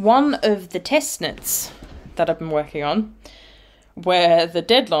one of the test knits that I've been working on, where the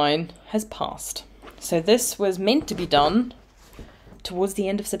deadline has passed. So this was meant to be done towards the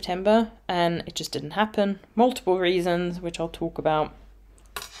end of September, and it just didn't happen. Multiple reasons, which I'll talk about.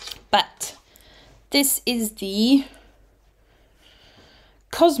 But this is the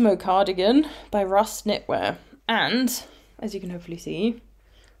Cosmo Cardigan by Rust Knitwear. And, as you can hopefully see,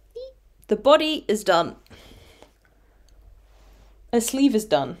 the body is done. A sleeve is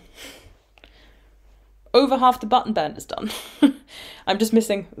done. Over half the button band is done. I'm just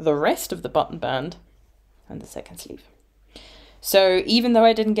missing the rest of the button band and the second sleeve. So even though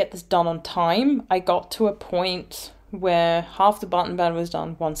I didn't get this done on time, I got to a point where half the button band was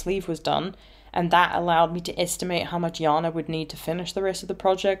done, one sleeve was done, and that allowed me to estimate how much yarn I would need to finish the rest of the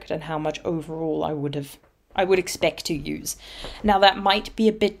project and how much overall I would expect to use. Now that might be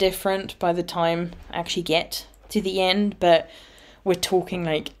a bit different by the time I actually get to the end, but we're talking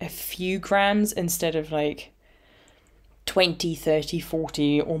like a few grams instead of like 20, 30,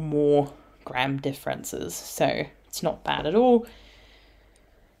 40 or more gram differences. So it's not bad at all.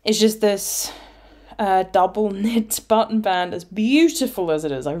 It's just this double knit button band, as beautiful as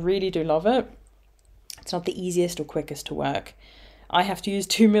it is. I really do love it. It's not the easiest or quickest to work. I have to use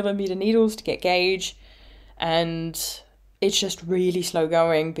 2mm needles to get gauge, and it's just really slow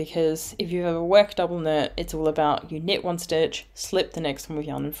going, because if you've ever worked double knit, it's all about you knit one stitch, slip the next one with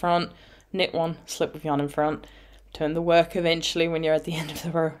yarn in front, knit one, slip with yarn in front, turn the work eventually when you're at the end of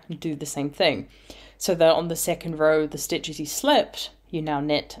the row and do the same thing. So that on the second row, the stitches you slipped, you now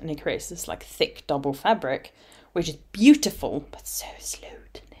knit, and it creates this like thick double fabric, which is beautiful, but so slow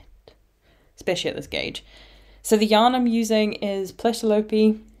to knit, especially at this gauge. So the yarn I'm using is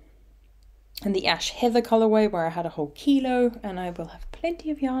Plesilope and the Ash Heather colorway, where I had a whole kilo, and I will have plenty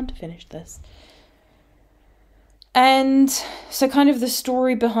of yarn to finish this. And so kind of the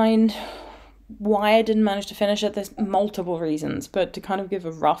story behind why I didn't manage to finish it, there's multiple reasons, but to kind of give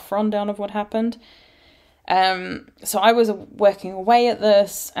a rough rundown of what happened. So I was working away at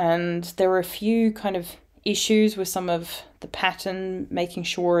this, and there were a few kind of issues with some of the pattern, making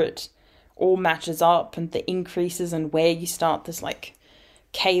sure it all matches up, and the increases and where you start this like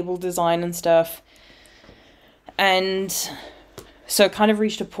cable design and stuff. And so kind of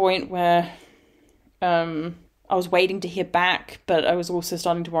reached a point where I was waiting to hear back, but I was also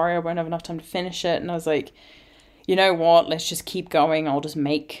starting to worry I won't have enough time to finish it. And I was like, you know what, let's just keep going. I'll just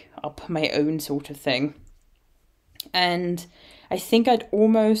make up my own sort of thing. And I think I'd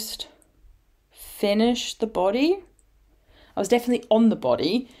almost finished the body. I was definitely on the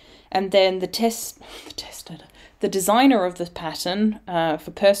body. And then the designer of this pattern,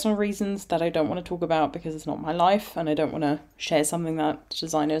 for personal reasons that I don't want to talk about because it's not my life and I don't want to share something that the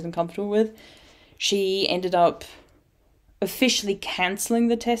designer isn't comfortable with, she ended up officially cancelling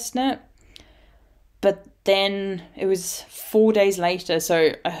the test knit. But then it was 4 days later,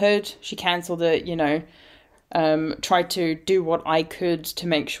 so I heard she cancelled it, you know, tried to do what I could to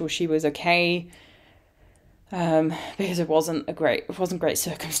make sure she was okay. Because it wasn't great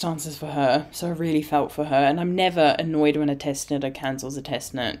circumstances for her, so I really felt for her. And I'm never annoyed when a test knitter cancels a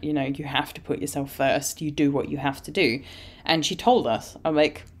test knit. You know, you have to put yourself first. You do what you have to do. And she told us, I'm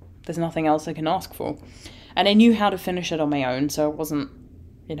like, there's nothing else I can ask for. And I knew how to finish it on my own, so I wasn't,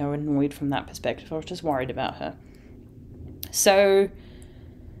 you know, annoyed from that perspective. I was just worried about her. So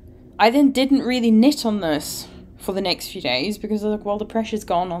I then didn't really knit on this for the next few days because I was like, well, the pressure's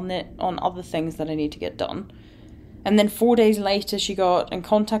gone on knit on other things that I need to get done. And then 4 days later, she got in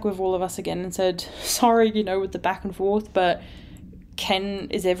contact with all of us again and said, sorry, you know, with the back and forth, but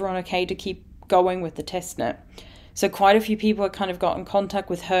is everyone okay to keep going with the test knit? So quite a few people had kind of got in contact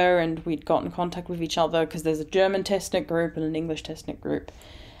with her, and we'd got in contact with each other because there's a German test knit group and an English test knit group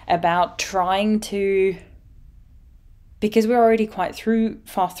about trying to, because we're already quite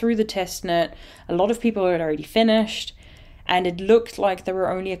far through the test knit, a lot of people had already finished. And it looked like there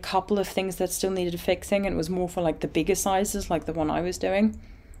were only a couple of things that still needed fixing, and it was more for like the bigger sizes, like the one I was doing.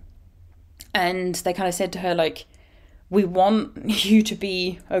 And they kind of said to her, like, we want you to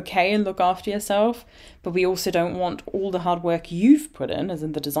be okay and look after yourself, but we also don't want all the hard work you've put in, as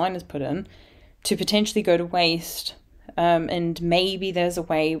in the designers put in, to potentially go to waste. And maybe there's a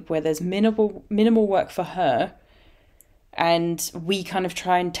way where there's minimal work for her, and we kind of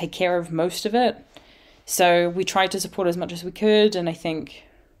try and take care of most of it. So we tried to support as much as we could, and I think,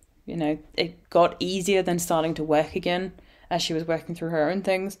 you know, it got easier than starting to work again as she was working through her own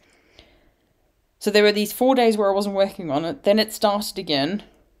things. So there were these 4 days where I wasn't working on it. Then it started again.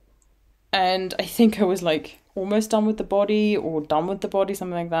 And I think I was like almost done with the body or done with the body,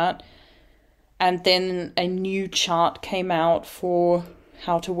 something like that. And then a new chart came out for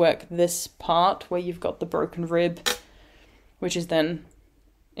how to work this part where you've got the broken rib, which is then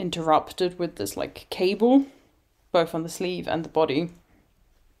interrupted with this like cable, both on the sleeve and the body.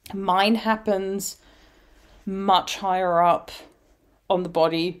 Mine happens much higher up on the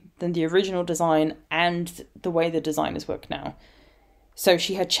body than the original design and the way the designers work now. So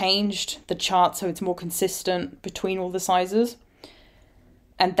she had changed the chart so it's more consistent between all the sizes.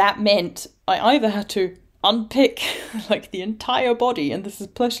 And that meant I either had to unpick like the entire body, and this is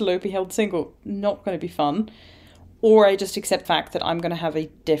pleasure held single, not going to be fun, or I just accept the fact that I'm going to have a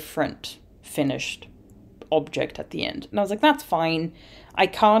different finished object at the end. And I was like, that's fine. I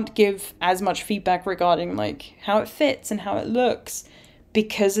can't give as much feedback regarding like how it fits and how it looks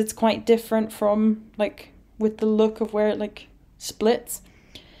because it's quite different from like with the look of where it like splits.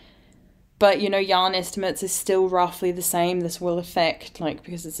 But, you know, yarn estimates is still roughly the same. This will affect, like,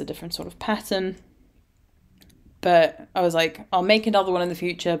 because it's a different sort of pattern. But I was like, I'll make another one in the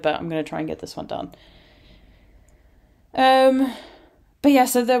future, but I'm going to try and get this one done. But yeah,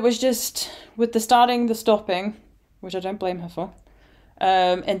 so there was just, with the starting, the stopping, which I don't blame her for.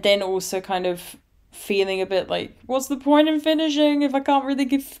 And then also kind of feeling a bit like, what's the point in finishing if I can't really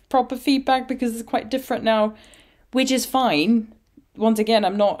give proper feedback because it's quite different now, which is fine. Once again,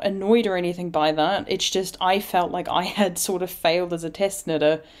 I'm not annoyed or anything by that. It's just I felt like I had sort of failed as a test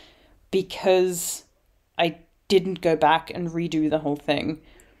knitter because I didn't go back and redo the whole thing.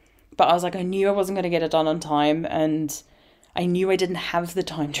 But I was like, I knew I wasn't going to get it done on time, and I knew I didn't have the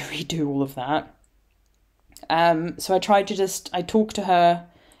time to redo all of that. So I tried to I talked to her,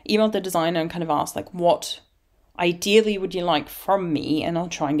 emailed the designer and kind of asked, like, what ideally would you like from me? And I'll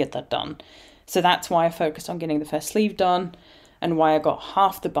try and get that done. So that's why I focused on getting the first sleeve done, and why I got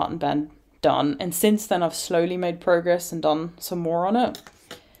half the button band done. And since then, I've slowly made progress and done some more on it.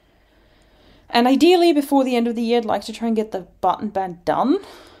 And ideally, before the end of the year, I'd like to try and get the button band done.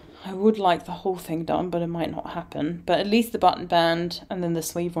 I would like the whole thing done, but it might not happen. But at least the button band, and then the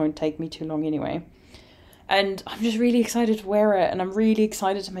sleeve won't take me too long anyway. And I'm just really excited to wear it, and I'm really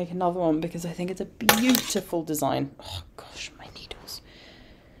excited to make another one because I think it's a beautiful design. Oh gosh, my needles.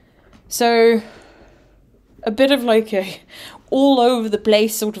 So a bit of like a all over the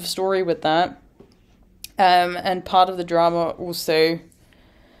place sort of story with that. And part of the drama also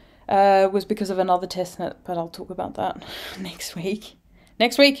was because of another test knit, but I'll talk about that next week.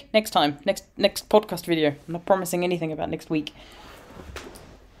 Next time, next podcast video. I'm not promising anything about next week.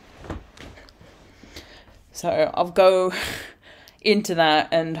 So I'll go into that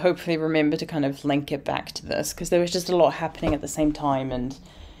and hopefully remember to kind of link it back to this, because there was just a lot happening at the same time and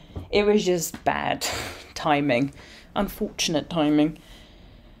it was just bad timing. Unfortunate timing.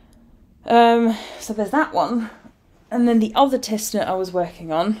 So there's that one. And then the other test knit I was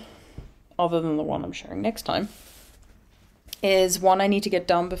working on, other than the one I'm sharing next time, is one I need to get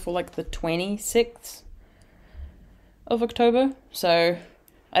done before like the 26th of October. So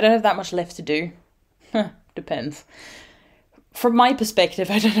I don't have that much left to do. Depends. From my perspective,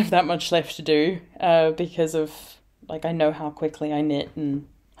 I don't have that much left to do because of, like, I know how quickly I knit and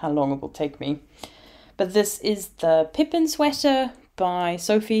how long it will take me. But this is the Pippin Sweater by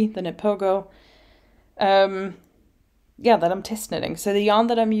Sophie, the Knit Pearl Girl. Yeah, that I'm test knitting. So the yarn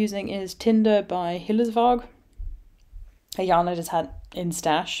that I'm using is Tinder by Hillersvåg. A yarn I just had in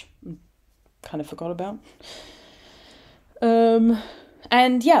stash. Kind of forgot about.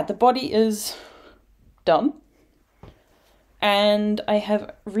 And yeah, the body is done. And I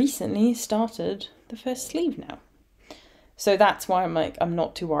have recently started the first sleeve now. So that's why I'm like, I'm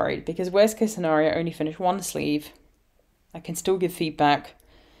not too worried, because worst case scenario, I only finish one sleeve. I can still give feedback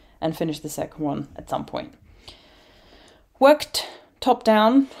and finish the second one at some point. Worked top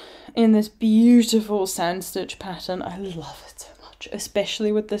down in this beautiful sand stitch pattern. I love it so much,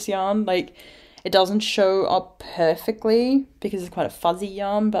 especially with this yarn. Like, it doesn't show up perfectly because it's quite a fuzzy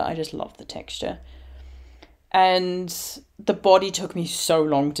yarn, but I just love the texture. And the body took me so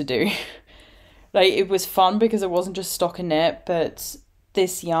long to do. Like, it was fun because it wasn't just stockinette, but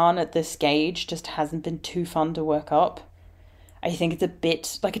this yarn at this gauge just hasn't been too fun to work up. I think it's a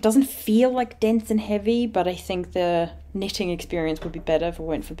bit, like, it doesn't feel like dense and heavy, but I think the knitting experience would be better if I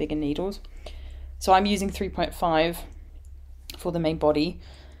went for bigger needles. So I'm using 3.5 for the main body.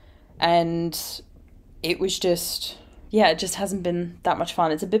 And it was just, yeah, it just hasn't been that much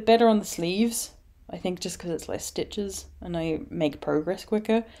fun. It's a bit better on the sleeves, I think, just because it's less stitches and I make progress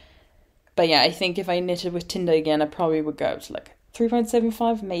quicker. But yeah, I think if I knitted with Tinder again, I probably would go up to like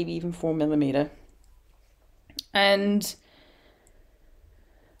 3.75, maybe even 4mm. And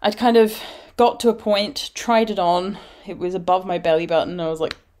I'd kind of got to a point, tried it on, it was above my belly button, and I was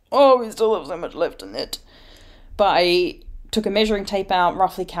like, oh, we still have so much left in it. But I took a measuring tape out,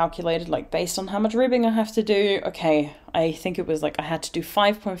 roughly calculated, like, based on how much ribbing I have to do. Okay, I think it was like I had to do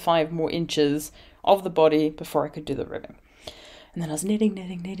 5.5 more inches of the body before I could do the ribbing. And then I was knitting,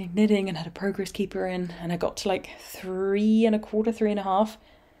 and had a progress keeper in, and I got to like 3.25, 3.5. And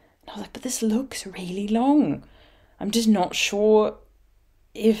I was like, but this looks really long. I'm just not sure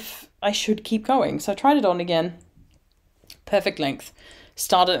if I should keep going. So I tried it on again. Perfect length.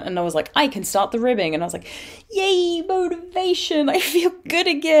 Started, and I was like, I can start the ribbing. And I was like, yay, motivation. I feel good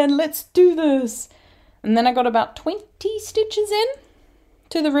again. Let's do this. And then I got about 20 stitches in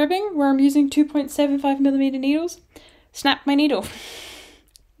to the ribbing where I'm using 2.75mm needles. Snapped my needle.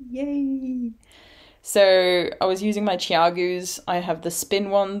 Yay. So I was using my chiagus. I have the spin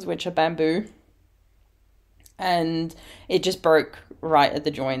ones, which are bamboo. And it just broke right at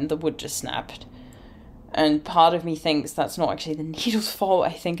the joint. The wood just snapped. And part of me thinks that's not actually the needle's fault.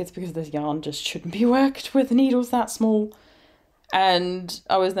 I think it's because this yarn just shouldn't be worked with needles that small. And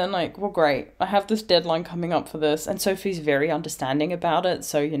I was then like, well, great. I have this deadline coming up for this. And Sophie's very understanding about it.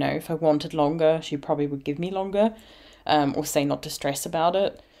 So, you know, if I wanted longer, she probably would give me longer. Or say not to stress about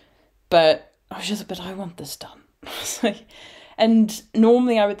it. But I was just, but I want this done. And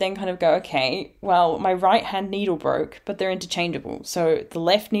normally I would then kind of go, okay, well, my right hand needle broke, but they're interchangeable. So the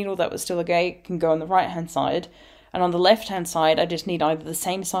left needle that was still okay can go on the right hand side. And on the left hand side, I just need either the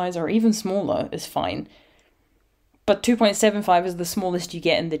same size or even smaller is fine. But 2.75 is the smallest you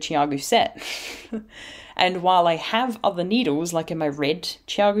get in the chiagu set. And while I have other needles, like in my red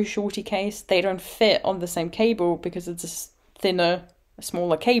chiagu shorty case, they don't fit on the same cable because it's a thinner,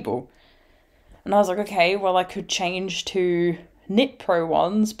 smaller cable. And I was like, okay, well, I could change to Knit Pro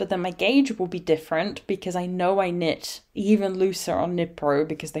ones, but then my gauge will be different because I know I knit even looser on Knit Pro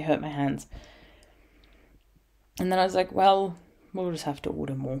because they hurt my hands. And then I was like, well, we'll just have to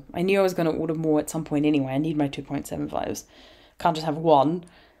order more. I knew I was going to order more at some point anyway. I need my 2.75s. Can't just have one.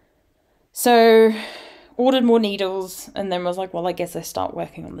 So ordered more needles and then was like, well, I guess I start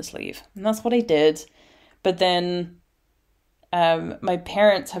working on the sleeve. And that's what I did. But then my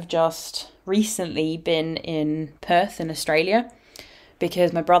parents have just recently been in Perth in Australia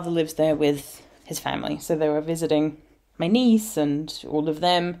because my brother lives there with his family. So they were visiting my niece and all of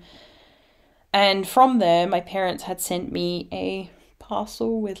them. And from there, my parents had sent me a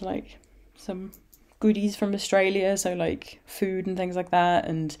parcel with like some goodies from Australia. So like food and things like that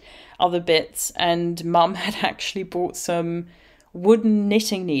and other bits. And Mum had actually bought some wooden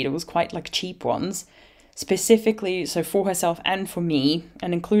knitting needles, quite like cheap ones, specifically so for herself and for me,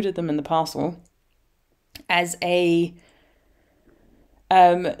 and included them in the parcel as a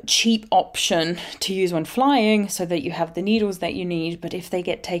cheap option to use when flying so that you have the needles that you need, but if they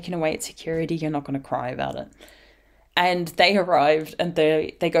get taken away at security, you're not going to cry about it. And they arrived and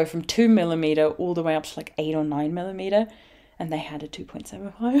they go from 2mm all the way up to like 8 or 9mm, and they had a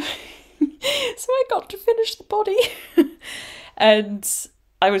 2.75. So I got to finish the body. And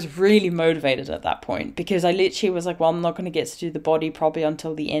I was really motivated at that point because I literally was like, well, I'm not going to get to do the body probably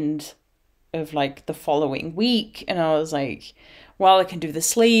until the end of like the following week. And I was like, well, I can do the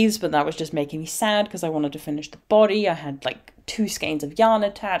sleeves, but that was just making me sad because I wanted to finish the body. I had like 2 skeins of yarn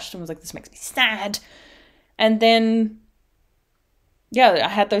attached and was like, this makes me sad. And then, yeah, I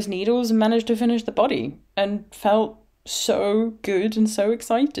had those needles and managed to finish the body and felt so good and so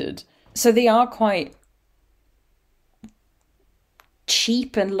excited. So they are quite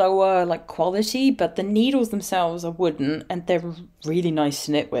cheap and lower like quality, but the needles themselves are wooden and they're really nice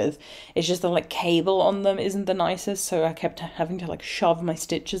to knit with. It's just the like cable on them isn't the nicest, so I kept having to like shove my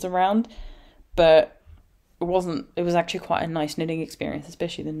stitches around, but it was actually quite a nice knitting experience,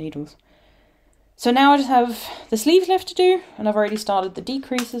 especially the needles. So now I just have the sleeves left to do, and I've already started the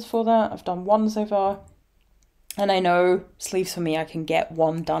decreases for that. I've done 1 so far, and I know sleeves for me I can get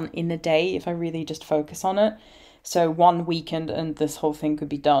 1 done in a day if I really just focus on it. So 1 weekend and this whole thing could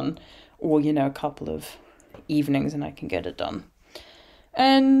be done, or, you know, a couple of evenings and I can get it done.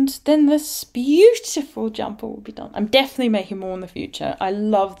 And then this beautiful jumper will be done. I'm definitely making more in the future. I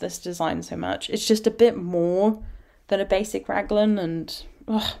love this design so much. It's just a bit more than a basic raglan and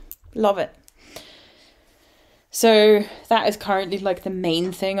love it. So that is currently like the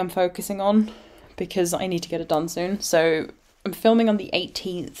main thing I'm focusing on because I need to get it done soon. So I'm filming on the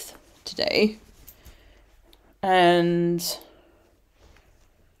 18th today. And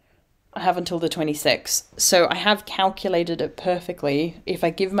I have until the 26th. So I have calculated it perfectly. If I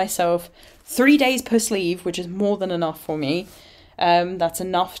give myself 3 days per sleeve, which is more than enough for me, that's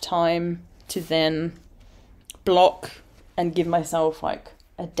enough time to then block and give myself like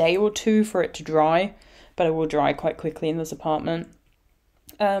a day or two for it to dry, but it will dry quite quickly in this apartment.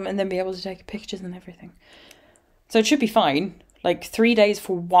 And then be able to take pictures and everything. So it should be fine. Like 3 days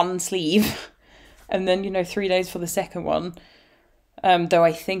for one sleeve and then, you know, 3 days for the second one. Though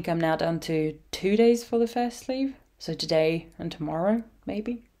I think I'm now down to 2 days for the first sleeve. So today and tomorrow,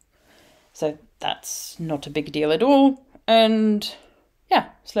 maybe. So that's not a big deal at all. And yeah,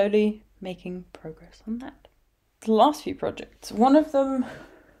 slowly making progress on that. The last few projects, one of them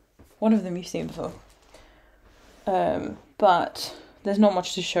you've seen before. But there's not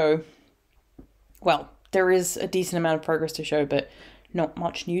much to show. Well, there is a decent amount of progress to show, but not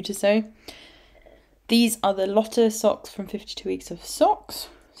much new to say. These are the Lotte socks from 52 Weeks of Socks.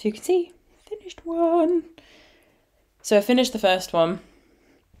 So you can see, finished one. So I finished the first one.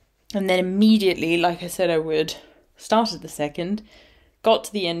 And then immediately, like I said I would, started the second. Got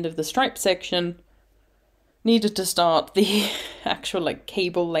to the end of the stripe section. Needed to start the actual like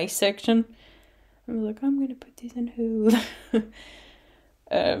cable lace section. I was like, I'm going to put these in Hulu.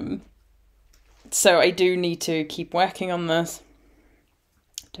 So I do need to keep working on this.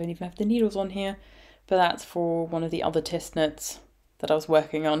 Don't even have the needles on here, but that's for one of the other test knits that I was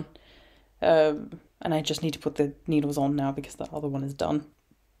working on. And I just need to put the needles on now because the other one is done.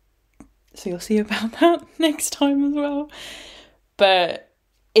 So you'll see about that next time as well. But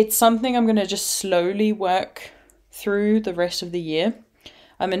it's something I'm going to just slowly work through the rest of the year.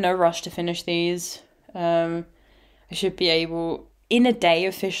 I'm in no rush to finish these. I should be able, in a day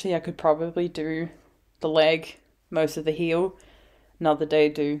officially, I could probably do the leg, most of the heel. Another day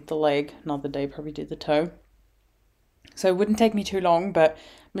do the leg, another day probably do the toe. So it wouldn't take me too long, but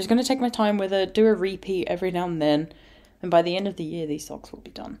I'm just going to take my time with it, do a repeat every now and then. And by the end of the year, these socks will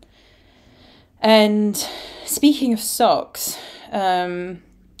be done. And speaking of socks,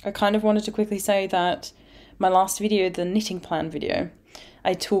 I kind of wanted to quickly say that my last video, the knitting plan video,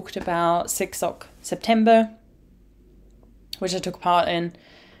 I talked about 6 sock September, which I took part in.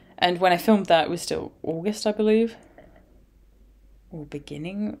 And when I filmed that, it was still August, I believe. Or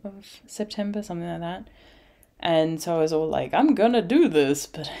beginning of September, something like that. And so I was all like, I'm gonna do this,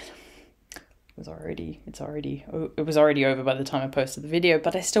 but it was already over by the time I posted the video,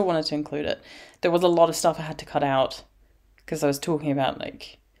 but I still wanted to include it. There was a lot of stuff I had to cut out because I was talking about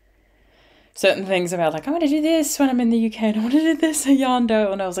like certain things about like, I want to do this when I'm in the UK and I want to do this at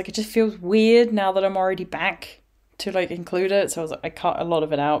Yarndo, and I was like, it just feels weird now that I'm already back to like include it. So I was like, I cut a lot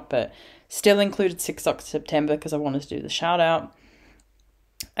of it out, but still included 6 socks September because I wanted to do the shout out.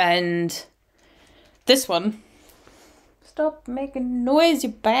 And this one, stop making noise, you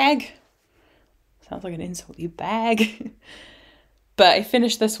bag. Sounds like an insult, you bag. But I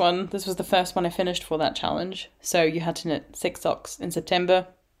finished this one. This was the first one I finished for that challenge. So you had to knit 6 socks in September.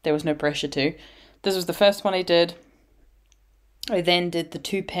 There was no pressure to. This was the first one I did. I then did the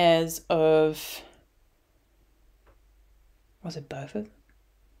 2 pairs of... Was it both of them?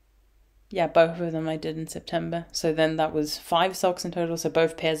 Yeah, both of them I did in September. So then that was 5 socks in total. So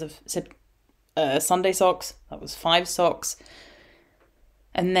both pairs of Sunday socks. That was 5 socks.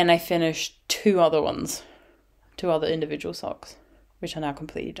 And then I finished 2 other ones. 2 other individual socks, which are now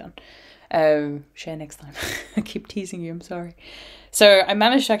completely done. Share next time. I keep teasing you, I'm sorry. So I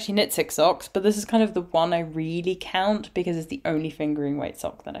managed to actually knit 6 socks, but this is kind of the one I really count because it's the only fingering weight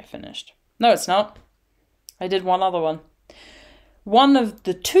sock that I finished. No, it's not. I did one other one. One of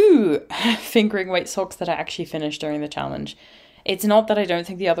the 2 fingering weight socks that I actually finished during the challenge. It's not that I don't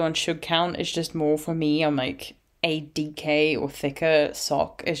think the other one should count, it's just more for me. I'm like, a DK or thicker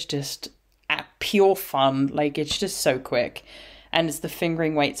sock is just pure fun. Like, it's just so quick. And it's the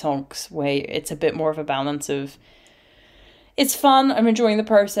fingering weight socks where it's a bit more of a balance of, it's fun, I'm enjoying the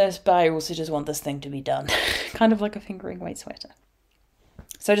process, but I also just want this thing to be done. Kind of like a fingering weight sweater.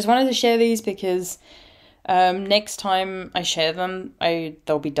 So I just wanted to share these because next time I share them,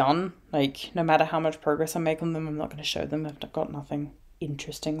 they'll be done. Like, no matter how much progress I make on them, I'm not going to show them. I've got nothing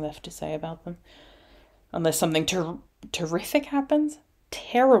interesting left to say about them. Unless something terrific happens,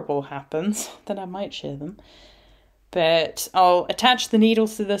 terrible happens, then I might share them. But I'll attach the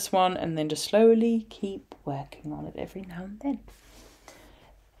needles to this one and then just slowly keep working on it every now and then.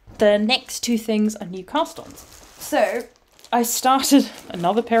 The next 2 things are new cast-ons. So I started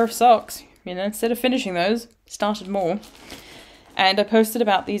another pair of socks. You know, instead of finishing those, started more. And I posted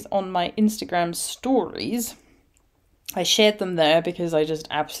about these on my Instagram stories. I shared them there because I just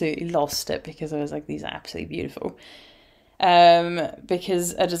absolutely lost it because I was like, these are absolutely beautiful.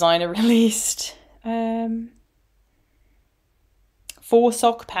 Because a designer released 4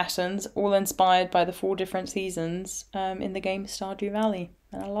 sock patterns, all inspired by the 4 different seasons in the game Stardew Valley.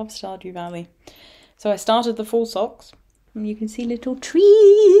 And I love Stardew Valley. So I started the full socks, and you can see little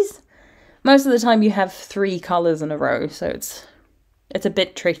trees. Most of the time you have 3 colours in a row, so it's a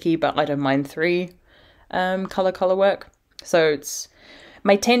bit tricky, but I don't mind 3 colour work. So it's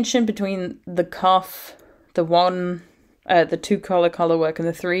my tension between the cuff, the 2 colour work and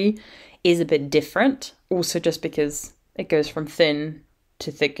the 3 is a bit different. Also just because it goes from thin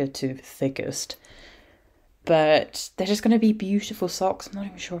to thicker to thickest. But they're just going to be beautiful socks. I'm not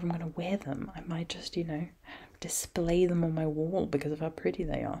even sure if I'm going to wear them. I might just, display them on my wall because of how pretty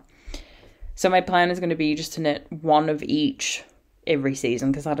they are. So my plan is going to be just to knit 1 of each every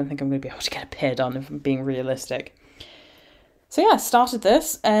season, because I don't think I'm going to be able to get a pair done if I'm being realistic. So yeah, I started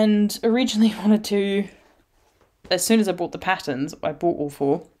this, and originally wanted to, as soon as I bought the patterns, I bought all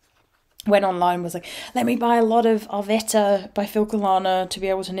 4, went online, was like, let me buy a lot of Arwetta by Filcolana to be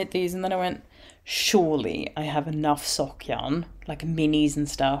able to knit these, and then I went, surely I have enough sock yarn, like minis and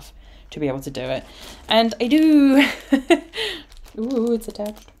stuff, to be able to do it. And I do. Ooh, it's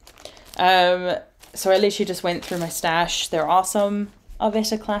attached. So I literally just went through my stash. There are some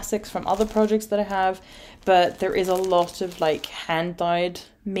Arwetta classics from other projects that I have, but there is a lot of like hand-dyed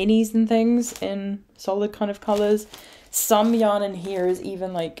minis and things in solid kind of colours. Some yarn in here is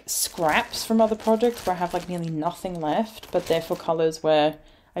even like scraps from other projects where I have like nearly nothing left, but they're for colours where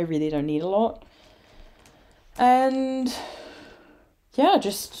I really don't need a lot. And yeah,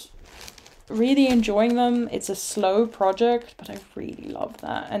 just really enjoying them. It's a slow project, but I really love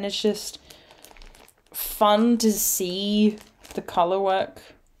that. And it's just fun to see the colour work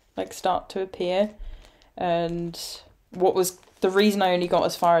like start to appear. And what was the reason I only got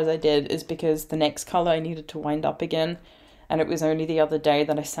as far as I did is because the next colour I needed to wind up again. And it was only the other day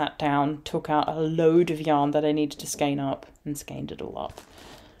that I sat down, took out a load of yarn that I needed to skein up, and skeined it all up.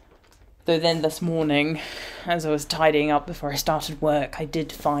 Though then this morning, as I was tidying up before I started work, I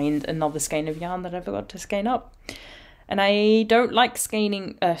did find another skein of yarn that I forgot to skein up. And I don't like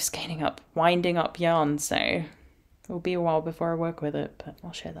winding up yarn, so it'll be a while before I work with it, but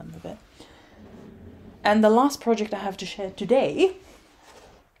I'll share that in a bit. And the last project I have to share today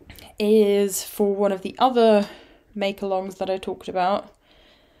is for one of the other make-alongs that I talked about,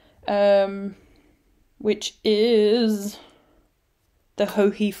 which is the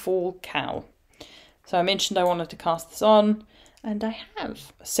Hohi Fall Cow. So I mentioned I wanted to cast this on, and I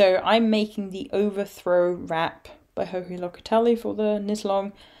have. So I'm making the Overthrow Wrap by Hohi Locatelli for the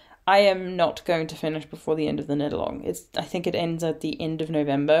knit-along. I am not going to finish before the end of the knit-along. I think it ends at the end of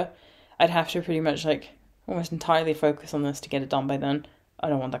November. I'd have to pretty much like almost entirely focus on this to get it done by then. I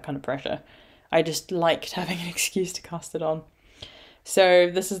don't want that kind of pressure. I just liked having an excuse to cast it on. So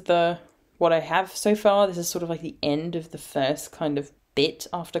this is what I have so far. This is sort of like the end of the first kind of bit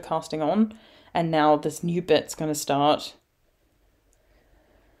after casting on, and now this new bit's going to start.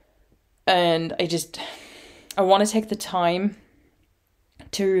 And I want to take the time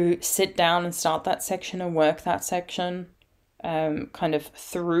to sit down and start that section and work that section kind of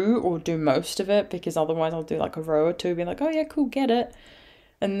through, or do most of it, because otherwise I'll do like a row or two, be like, oh yeah, cool, get it,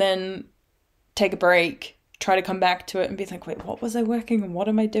 and then take a break, try to come back to it and be like, wait, what was I working and what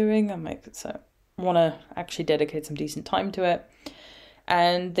am I doing? I'm like, so I want to actually dedicate some decent time to it.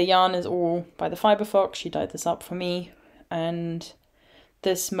 And the yarn is all by the Fibre Fox. She dyed this up for me. And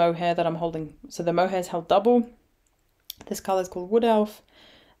this mohair that I'm holding, so the mohair is held double. This colour is called Wood Elf,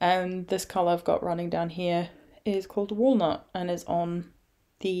 and this colour I've got running down here is called Walnut, and is on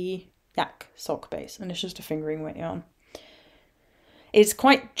the yak sock base, and it's just a fingering weight yarn. It's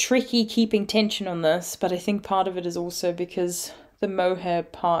quite tricky keeping tension on this, but I think part of it is also because the mohair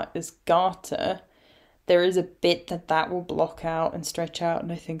part is garter. There is a bit that will block out and stretch out,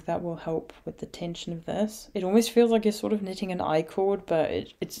 and I think that will help with the tension of this. It almost feels like you're sort of knitting an I-cord, but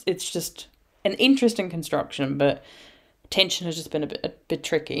it's just an interesting construction, but tension has just been a bit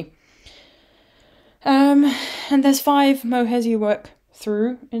tricky. And there's 5 mohairs you work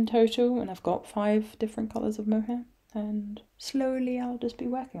through in total, and I've got 5 different colours of mohair, and slowly I'll just be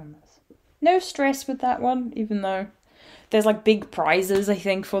working on this. No stress with that one, even though there's like big prizes, I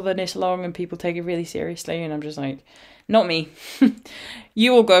think, for the knit along, and people take it really seriously, and I'm just like, not me.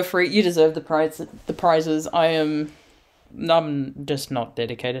 You all go for it. You deserve the prizes. I'm just not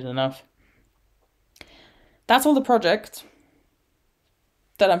dedicated enough. That's all the projects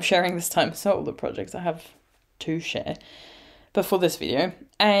that I'm sharing this time. So all the projects I have to share before this video.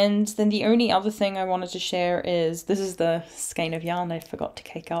 And then the only other thing I wanted to share is, this is the skein of yarn I forgot to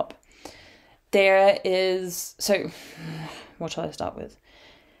cake up. There is, so what shall I start with?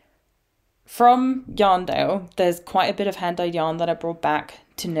 From Yarndale, there's quite a bit of hand-dyed yarn that I brought back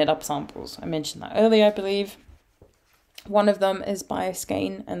to knit up samples. I mentioned that earlier, I believe. One of them is by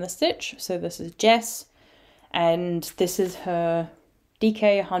Skein and the Stitch. So this is Jess, and this is her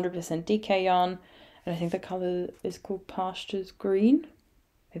DK, 100% DK yarn. And I think the colour is called Pastures Green.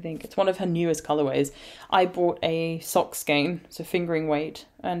 I think it's one of her newest colorways. I bought a sock skein, so fingering weight,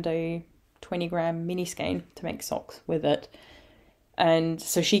 and a 20-gram mini skein to make socks with it. And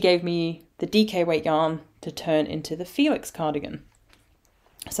so she gave me the DK weight yarn to turn into the Felix cardigan.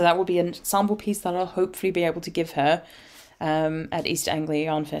 So that will be a sample piece that I'll hopefully be able to give her at East Anglia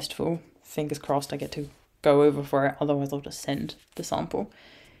Yarn Festival. Fingers crossed I get to go over for it, otherwise I'll just send the sample.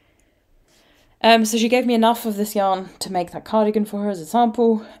 So she gave me enough of this yarn to make that cardigan for her as a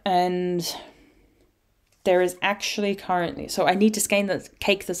sample, and there is actually currently, so I need to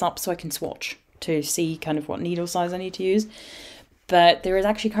cake this up so I can swatch to see kind of what needle size I need to use, but there is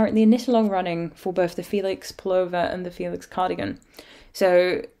actually currently a knit along running for both the Felix pullover and the Felix cardigan.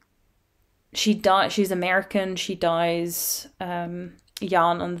 So she's American, she dyes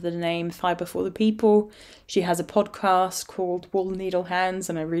yarn under the name Fibre for the People. She has a podcast called Wool Needle Hands,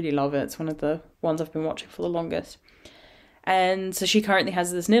 and I really love it. It's one of the ones I've been watching for the longest. And so she currently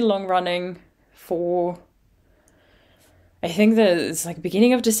has this knit along running for, I think that it's like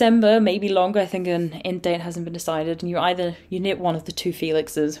beginning of December, maybe longer. I think an end date hasn't been decided, and you knit one of the two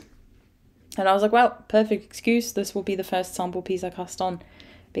Felixes. And I was like, well, perfect excuse. This will be the first sample piece I cast on,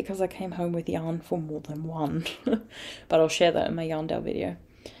 because I came home with yarn for more than one. But I'll share that in my Yarndale video.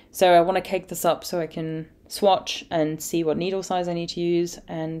 So I want to cake this up so I can swatch and see what needle size I need to use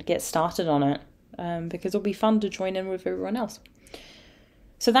and get started on it, because it'll be fun to join in with everyone else.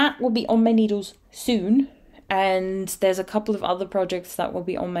 So that will be on my needles soon, and there's a couple of other projects that will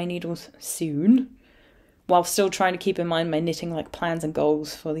be on my needles soon, while still trying to keep in mind my knitting like plans and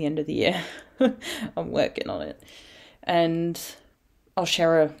goals for the end of the year. I'm working on it. And I'll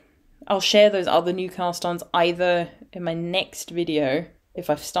share those other new cast-ons either in my next video, if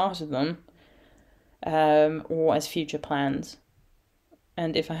I've started them, or as future plans.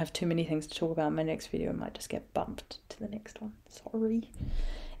 And if I have too many things to talk about in my next video, it might just get bumped to the next one. Sorry.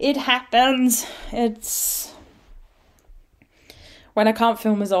 It happens. It's... when I can't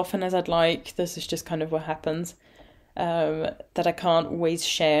film as often as I'd like, this is just kind of what happens. That I can't always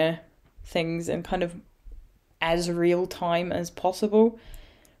share things in kind of as real time as possible.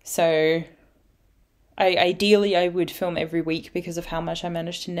 So ideally I would film every week because of how much I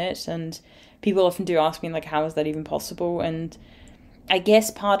manage to knit, and people often do ask me like, how is that even possible? And I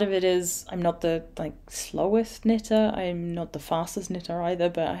guess part of it is I'm not the like slowest knitter, I'm not the fastest knitter either,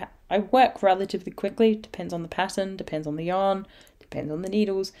 but I work relatively quickly. Depends on the pattern, depends on the yarn, depends on the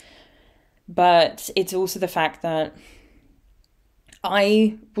needles. But it's also the fact that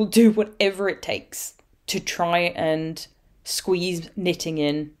I will do whatever it takes to try and squeeze knitting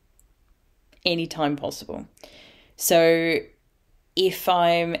in anytime possible. So if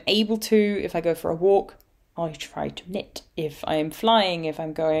I'm able to, if I go for a walk, I try to knit. If I'm flying, if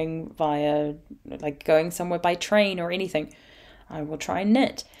I'm going via, like going somewhere by train or anything, I will try and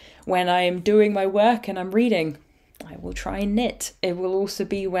knit. When I'm doing my work and I'm reading, I will try and knit. It will also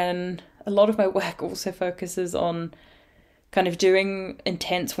be when a lot of my work also focuses on kind of doing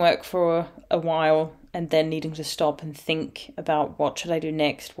intense work for a while and then needing to stop and think about what should I do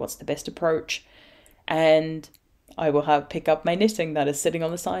next, what's the best approach, and I will pick up my knitting that is sitting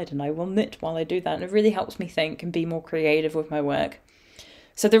on the side and I will knit while I do that, and it really helps me think and be more creative with my work.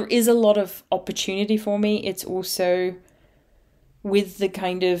 So there is a lot of opportunity for me. It's also with the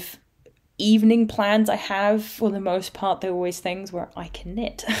kind of evening plans I have, for the most part, they're always things where I can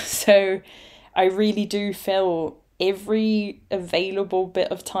knit. So I really do fill every available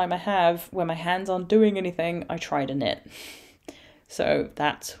bit of time I have when my hands aren't doing anything, I try to knit. So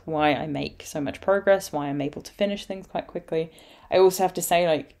that's why I make so much progress, why I'm able to finish things quite quickly. I also have to say,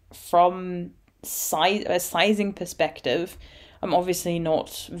 like, from a sizing perspective, I'm obviously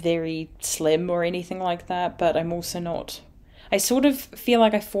not very slim or anything like that, but I'm also not... I sort of feel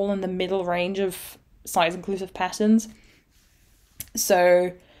like I fall in the middle range of size-inclusive patterns.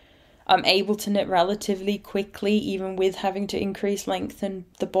 So I'm able to knit relatively quickly, even with having to increase length in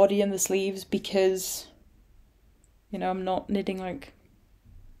the body and the sleeves, because, you know, I'm not knitting like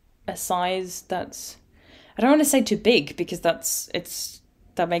a size that's... I don't want to say too big, because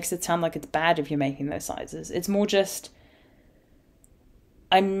that makes it sound like it's bad if you're making those sizes. It's more just...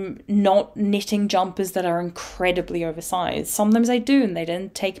 I'm not knitting jumpers that are incredibly oversized. Sometimes I do, and they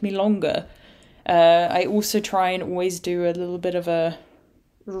then take me longer. I also try and always do a little bit of a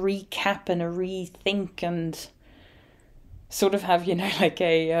recap and a rethink and sort of have, you know, like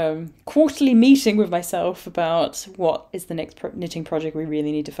a quarterly meeting with myself about what is the next knitting project we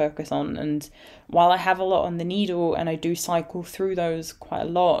really need to focus on. And while I have a lot on the needle and I do cycle through those quite a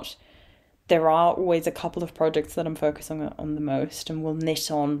lot, there are always a couple of projects that I'm focusing on the most and will knit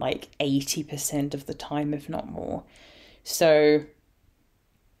on like 80% of the time, if not more. So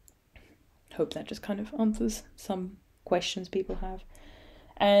hope that just kind of answers some questions people have.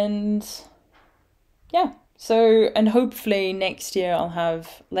 And yeah, so, and hopefully next year I'll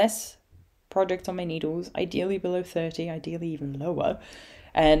have less projects on my needles, ideally below 30, ideally even lower,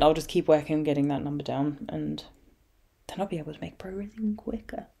 and I'll just keep working on getting that number down, and then I'll be able to make progress even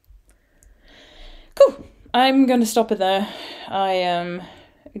quicker. Cool, I'm going to stop it there. I am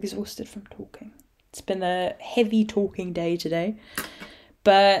exhausted from talking. It's been a heavy talking day today,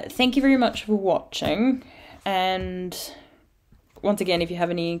 but thank you very much for watching, and once again, if you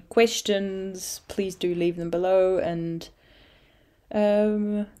have any questions, please do leave them below, and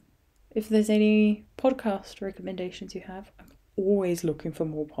if there's any podcast recommendations you have, I'm always looking for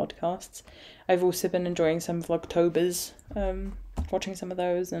more podcasts. I've also been enjoying some Vlogtobers, watching some of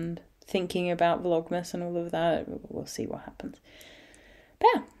those and thinking about Vlogmas and all of that. We'll see what happens. But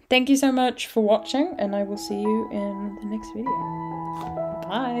yeah, thank you so much for watching, and I will see you in the next video.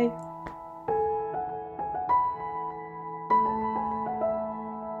 Bye!